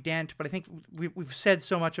Harvey Dent, but I think we've said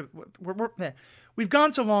so much of we've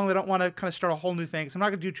gone so long that I don't want to kind of start a whole new thing. So I'm not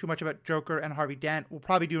going to do too much about Joker and Harvey Dent. We'll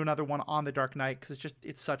probably do another one on The Dark Knight because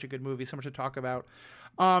it's such a good movie, so much to talk about.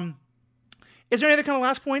 Is there any other kind of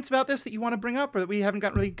last points about this that you want to bring up or that we haven't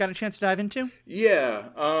really got a chance to dive into?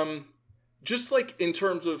 Yeah, just like in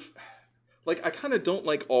terms of. Like, I kind of don't,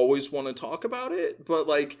 like, always want to talk about it, but,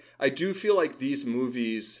 like, I do feel like these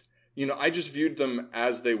movies, you know, I just viewed them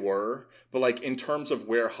as they were, but, like, in terms of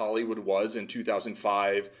where Hollywood was in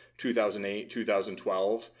 2005, 2008,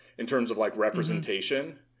 2012, in terms of, like,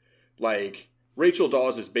 representation, like, Rachel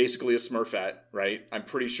Dawes is basically a Smurfette, right? I'm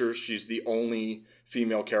pretty sure she's the only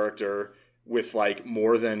female character with, like,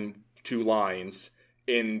 more than 2 lines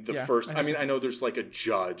in the first. I mean, I know there's like a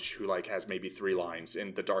judge who like has maybe 3 lines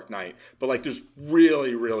in The Dark Knight, but like there's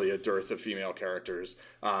really a dearth of female characters.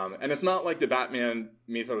 And it's not like the Batman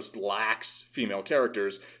mythos lacks female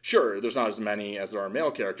characters. Sure, there's not as many as there are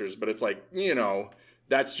male characters, but it's like, you know,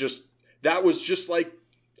 that was just like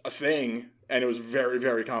a thing, and it was a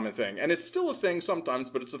very common thing. And it's still a thing sometimes,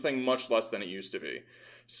 but it's a thing much less than it used to be.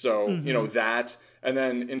 So, you know, that, and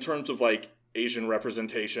then in terms of like Asian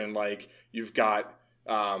representation, like you've got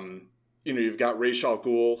you've got Ra's al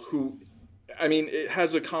Ghul, who, I mean, it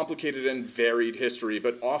has a complicated and varied history,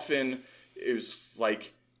 but often is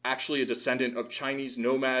like actually a descendant of Chinese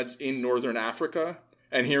nomads in northern Africa.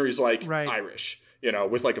 And here he's like Irish, you know,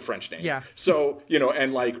 with like a French name. Yeah. So, you know,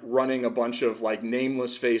 and like running a bunch of like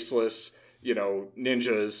nameless, faceless, you know,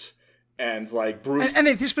 ninjas. And like Bruce, and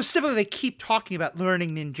specifically, they keep talking about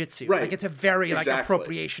learning ninjutsu. Right. Like it's a very like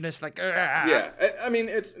appropriationist. Like yeah, I mean,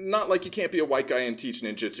 it's not like you can't be a white guy and teach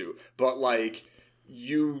ninjutsu, but like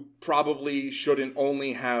you probably shouldn't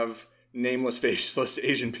only have nameless, faceless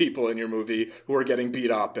Asian people in your movie who are getting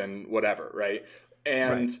beat up and whatever, right?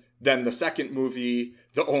 And then the second movie,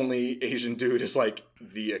 the only Asian dude is like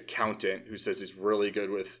the accountant who says he's really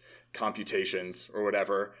good with computations or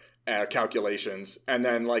whatever. Calculations. And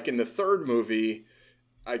then like in the third movie,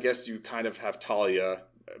 I guess you kind of have Talia,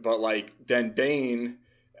 but like then Bane,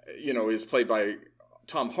 you know, is played by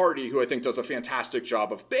Tom Hardy, who I think does a fantastic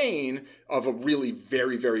job of Bane, of a really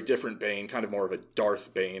very different Bane, kind of more of a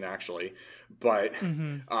Darth Bane actually, but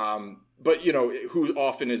but you know, who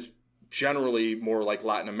often is generally more like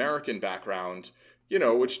Latin American background, you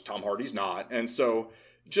know, which Tom Hardy's not. And so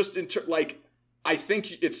just like I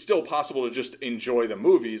think it's still possible to just enjoy the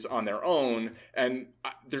movies on their own, and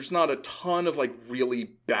there's not a ton of like really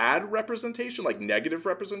bad representation, like negative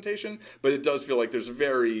representation, but it does feel like there's a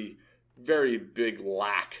very big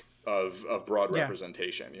lack of broad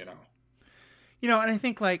representation, you know. You know, and I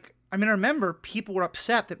think like, I mean, I remember people were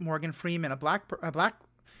upset that Morgan Freeman,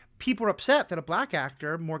 people were upset that a black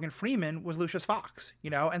actor, Morgan Freeman, was Lucius Fox, you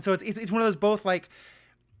know, and so it's one of those both like.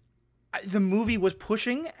 The movie was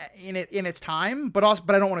pushing in its time, but I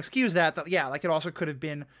don't want to excuse that. Yeah, like it also could have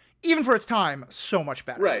been, even for its time, so much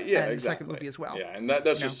better. Right? Yeah, and exactly. The second movie as well. Yeah, and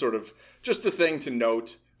that's just sort of just a thing to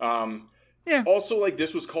note. Yeah. Also, like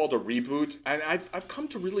this was called a reboot, and I've come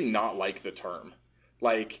to really not like the term,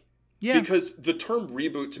 like, because the term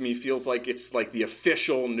reboot to me feels like it's like the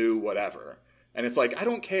official new whatever, and it's like I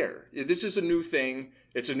don't care. This is a new thing.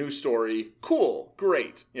 It's a new story. Cool.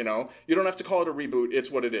 Great. You know, you don't have to call it a reboot.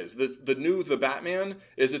 It's what it is. The Batman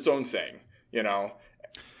is its own thing, you know?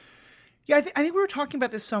 Yeah, I think we were talking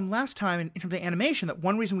about this some last time in terms of animation, that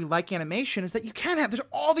one reason we like animation is that you can have, there's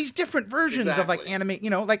all these different versions of like anime, you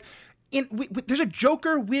know, like there's a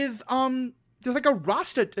Joker with, there's like a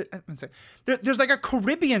Rasta, there's like a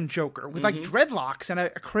Caribbean Joker with like dreadlocks and a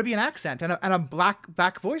Caribbean accent and a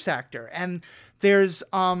black voice actor. And there's,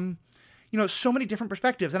 you know, so many different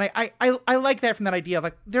perspectives. And I like that from that idea of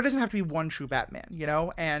like, there doesn't have to be one true Batman, you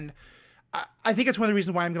know? And I think it's one of the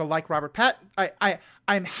reasons why I'm going to like Robert Pattinson.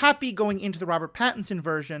 I'm happy going into the Robert Pattinson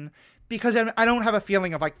version because I don't have a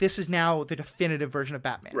feeling of like, this is now the definitive version of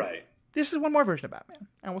Batman. Right. This is one more version of Batman,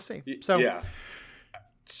 and we'll see. So yeah.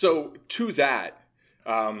 So to that,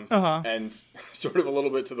 and sort of a little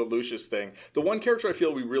bit to the Lucius thing, the one character I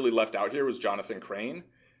feel we really left out here was Jonathan Crane,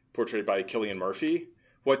 portrayed by Cillian Murphy,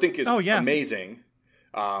 who I think is amazing.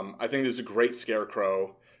 I think this is a great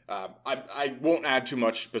Scarecrow. I won't add too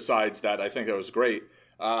much besides that. I think that was great.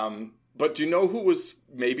 But do you know who was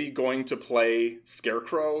maybe going to play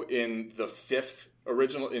Scarecrow in the 5th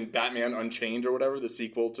original, in Batman Unchained or whatever, the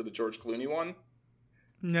sequel to the George Clooney one?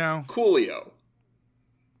 No. Coolio.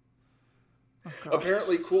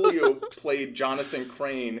 Apparently, Coolio played Jonathan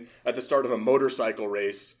Crane at the start of a motorcycle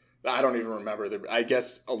race. I don't even remember. I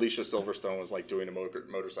guess Alicia Silverstone was like doing a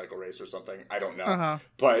motorcycle race or something. I don't know.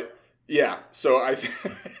 But yeah, so I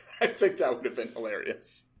think that would have been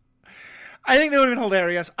hilarious. I think that would have been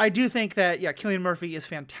hilarious. I do think that, Cillian Murphy is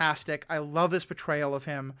fantastic. I love this portrayal of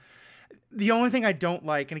him. The only thing I don't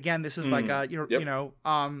like, and again, this is like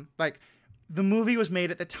like the movie was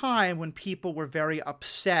made at the time when people were very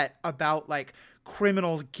upset about like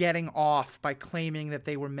criminals getting off by claiming that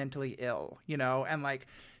they were mentally ill, and like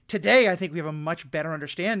today I think we have a much better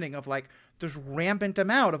understanding of like there's rampant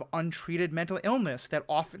amount of untreated mental illness that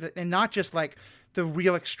often, and not just like the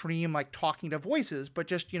real extreme like talking to voices, but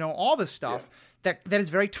just all this stuff that is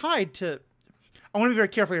very tied to. I want to be very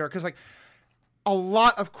careful here because like a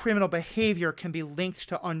lot of criminal behavior can be linked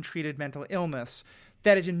to untreated mental illness.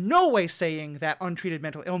 That is in no way saying that untreated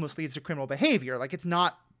mental illness leads to criminal behavior. Like it's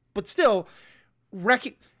not, but still,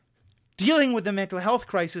 dealing with the mental health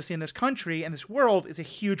crisis in this country and this world is a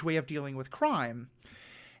huge way of dealing with crime.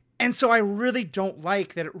 And so I really don't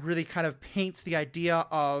like that it really kind of paints the idea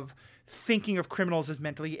of thinking of criminals as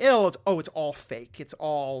mentally ill as, it's all fake. It's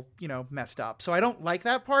all, messed up. So I don't like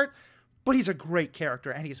that part, but he's a great character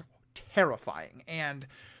and he's terrifying. And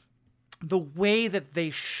the way that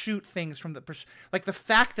they shoot things from like the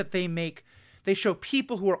fact that they show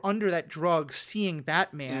people who are under that drug seeing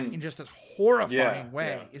Batman in just this horrifying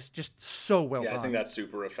way is just so well done. I think that's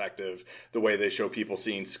super effective. The way they show people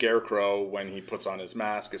seeing Scarecrow when he puts on his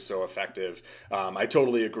mask is so effective. I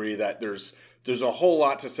totally agree that there's a whole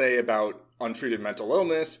lot to say about untreated mental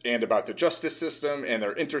illness and about the justice system and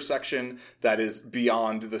their intersection that is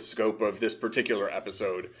beyond the scope of this particular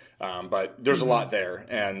episode. But there's a lot there.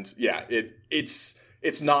 And yeah,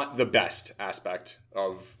 it's not the best aspect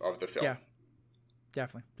of the film. Yeah,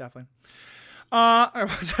 definitely.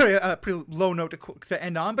 Sorry, a pretty low note to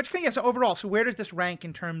end on, but so overall, so where does this rank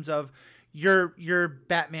in terms of your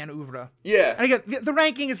Batman oeuvre? Yeah. And again, the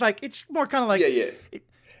ranking is like, it's more kind of like,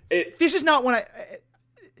 this is not one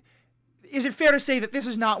is it fair to say that this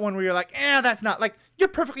is not one where you're like, that's not, like, you're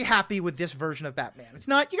perfectly happy with this version of Batman? It's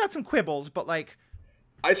not, you got some quibbles, but like,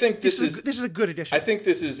 I think this is a good addition. I think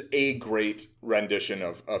this is a great rendition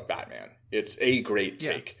of Batman. It's a great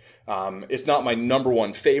take. It's not my number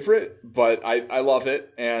one favorite, but I love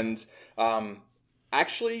it. And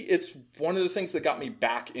actually, it's one of the things that got me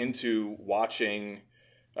back into watching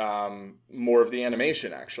more of the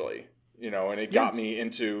animation, actually. And it got me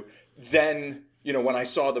into then. When I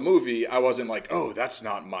saw the movie, I wasn't like, oh, that's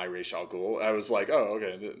not my Ra's al Ghul. I was like, oh,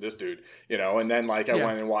 okay, this dude, And then like I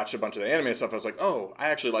went and watched a bunch of the anime stuff. I was like, oh, I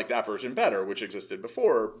actually like that version better, which existed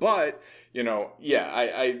before. But,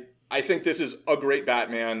 I think this is a great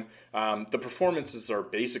Batman. The performances are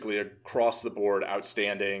basically across the board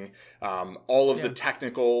outstanding. All of the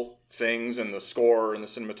technical things and the score and the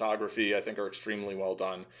cinematography, I think, are extremely well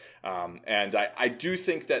done. And I do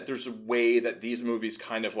think that there's a way that these movies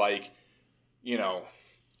kind of like,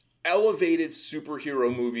 elevated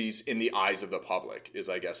superhero movies in the eyes of the public is,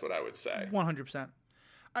 I guess, what I would say. 100%.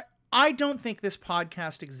 I don't think this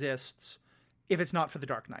podcast exists if it's not for The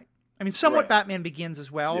Dark Knight. I mean, somewhat Batman Begins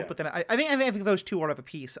as well, but then I think those two are of a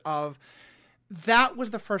piece of that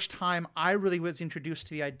was the first time I really was introduced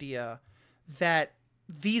to the idea that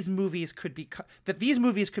these movies could be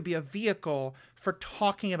a vehicle for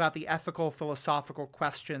talking about the ethical, philosophical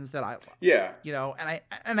questions that I love. Yeah.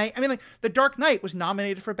 And I mean, like, The Dark Knight was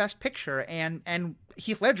nominated for Best Picture, and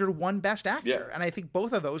Heath Ledger won Best Actor. Yeah. And I think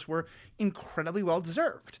both of those were incredibly well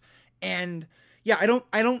deserved. And I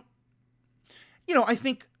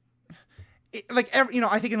think I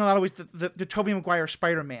think in a lot of ways the Tobey Maguire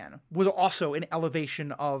Spider-Man was also an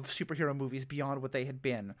elevation of superhero movies beyond what they had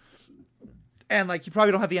been. And like, you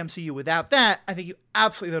probably don't have the MCU without that. I think you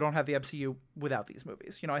absolutely don't have the MCU without these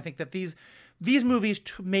movies. I think that these movies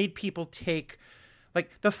made people take, like,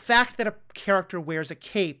 the fact that a character wears a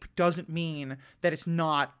cape doesn't mean that it's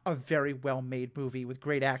not a very well-made movie with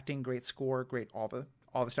great acting, great score, great all the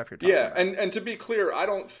stuff you're talking about. Yeah, and to be clear, I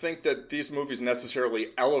don't think that these movies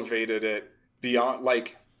necessarily elevated it beyond,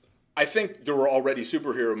 like, I think there were already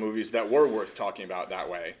superhero movies that were worth talking about that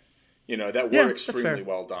way, that were extremely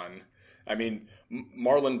well done. I mean,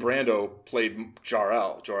 Marlon Brando played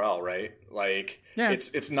Jor-El, right? Like,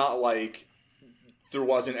 it's not like there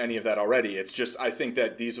wasn't any of that already. It's just, I think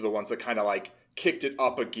that these are the ones that kind of like kicked it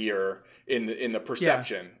up a gear in the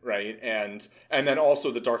perception, right? And then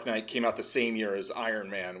also The Dark Knight came out the same year as Iron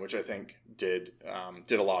Man, which I think did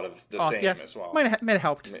a lot of the same as well. Might have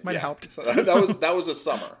helped. So that was a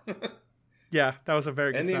summer. Yeah, that was a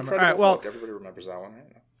very good and the summer. Incredible Hulk. Everybody remembers that one, right?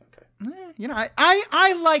 Okay. You know,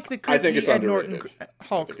 I like the I think it's Ed underrated. Norton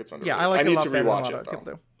Hulk. I think it's underrated. Yeah, I like I it a need lot to better than a rewatch lot it, of people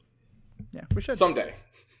though. do. Yeah, we should. Someday.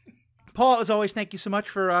 Paul, as always, thank you so much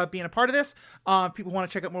for being a part of this. If people want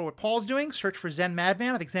to check out more what Paul's doing, search for Zen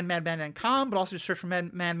Madman. I think zenmadman.com, but also just search for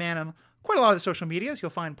Madman on quite a lot of the social medias.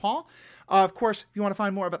 You'll find Paul. Of course, if you want to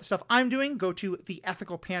find more about the stuff I'm doing, go to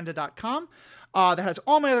theethicalpanda.com. That has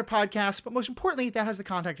all my other podcasts, but most importantly, that has the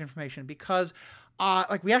contact information because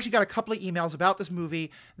we actually got a couple of emails about this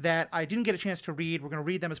movie that I didn't get a chance to read. We're going to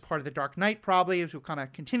read them as part of the Dark Knight, probably, as we'll kind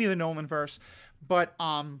of continue the Nolanverse. But,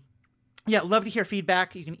 yeah, love to hear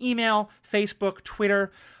feedback. You can email, Facebook,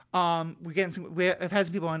 Twitter. We've had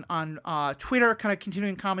some people on Twitter kind of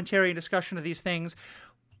continuing commentary and discussion of these things.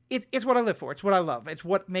 It's what I live for. It's what I love. It's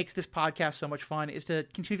what makes this podcast so much fun is to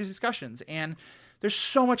continue these discussions. And there's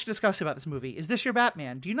so much to discuss about this movie. Is this your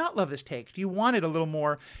Batman? Do you not love this take? Do you want it a little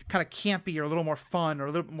more kind of campy or a little more fun or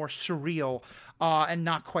a little bit more surreal and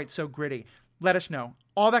not quite so gritty? Let us know.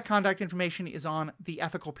 All that contact information is on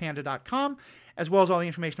theethicalpanda.com, as well as all the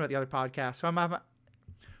information about the other podcasts.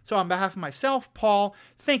 So on behalf of myself, Paul,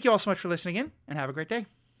 thank you all so much for listening in, and have a great day.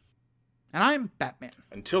 And I'm Batman.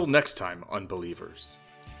 Until next time, unbelievers.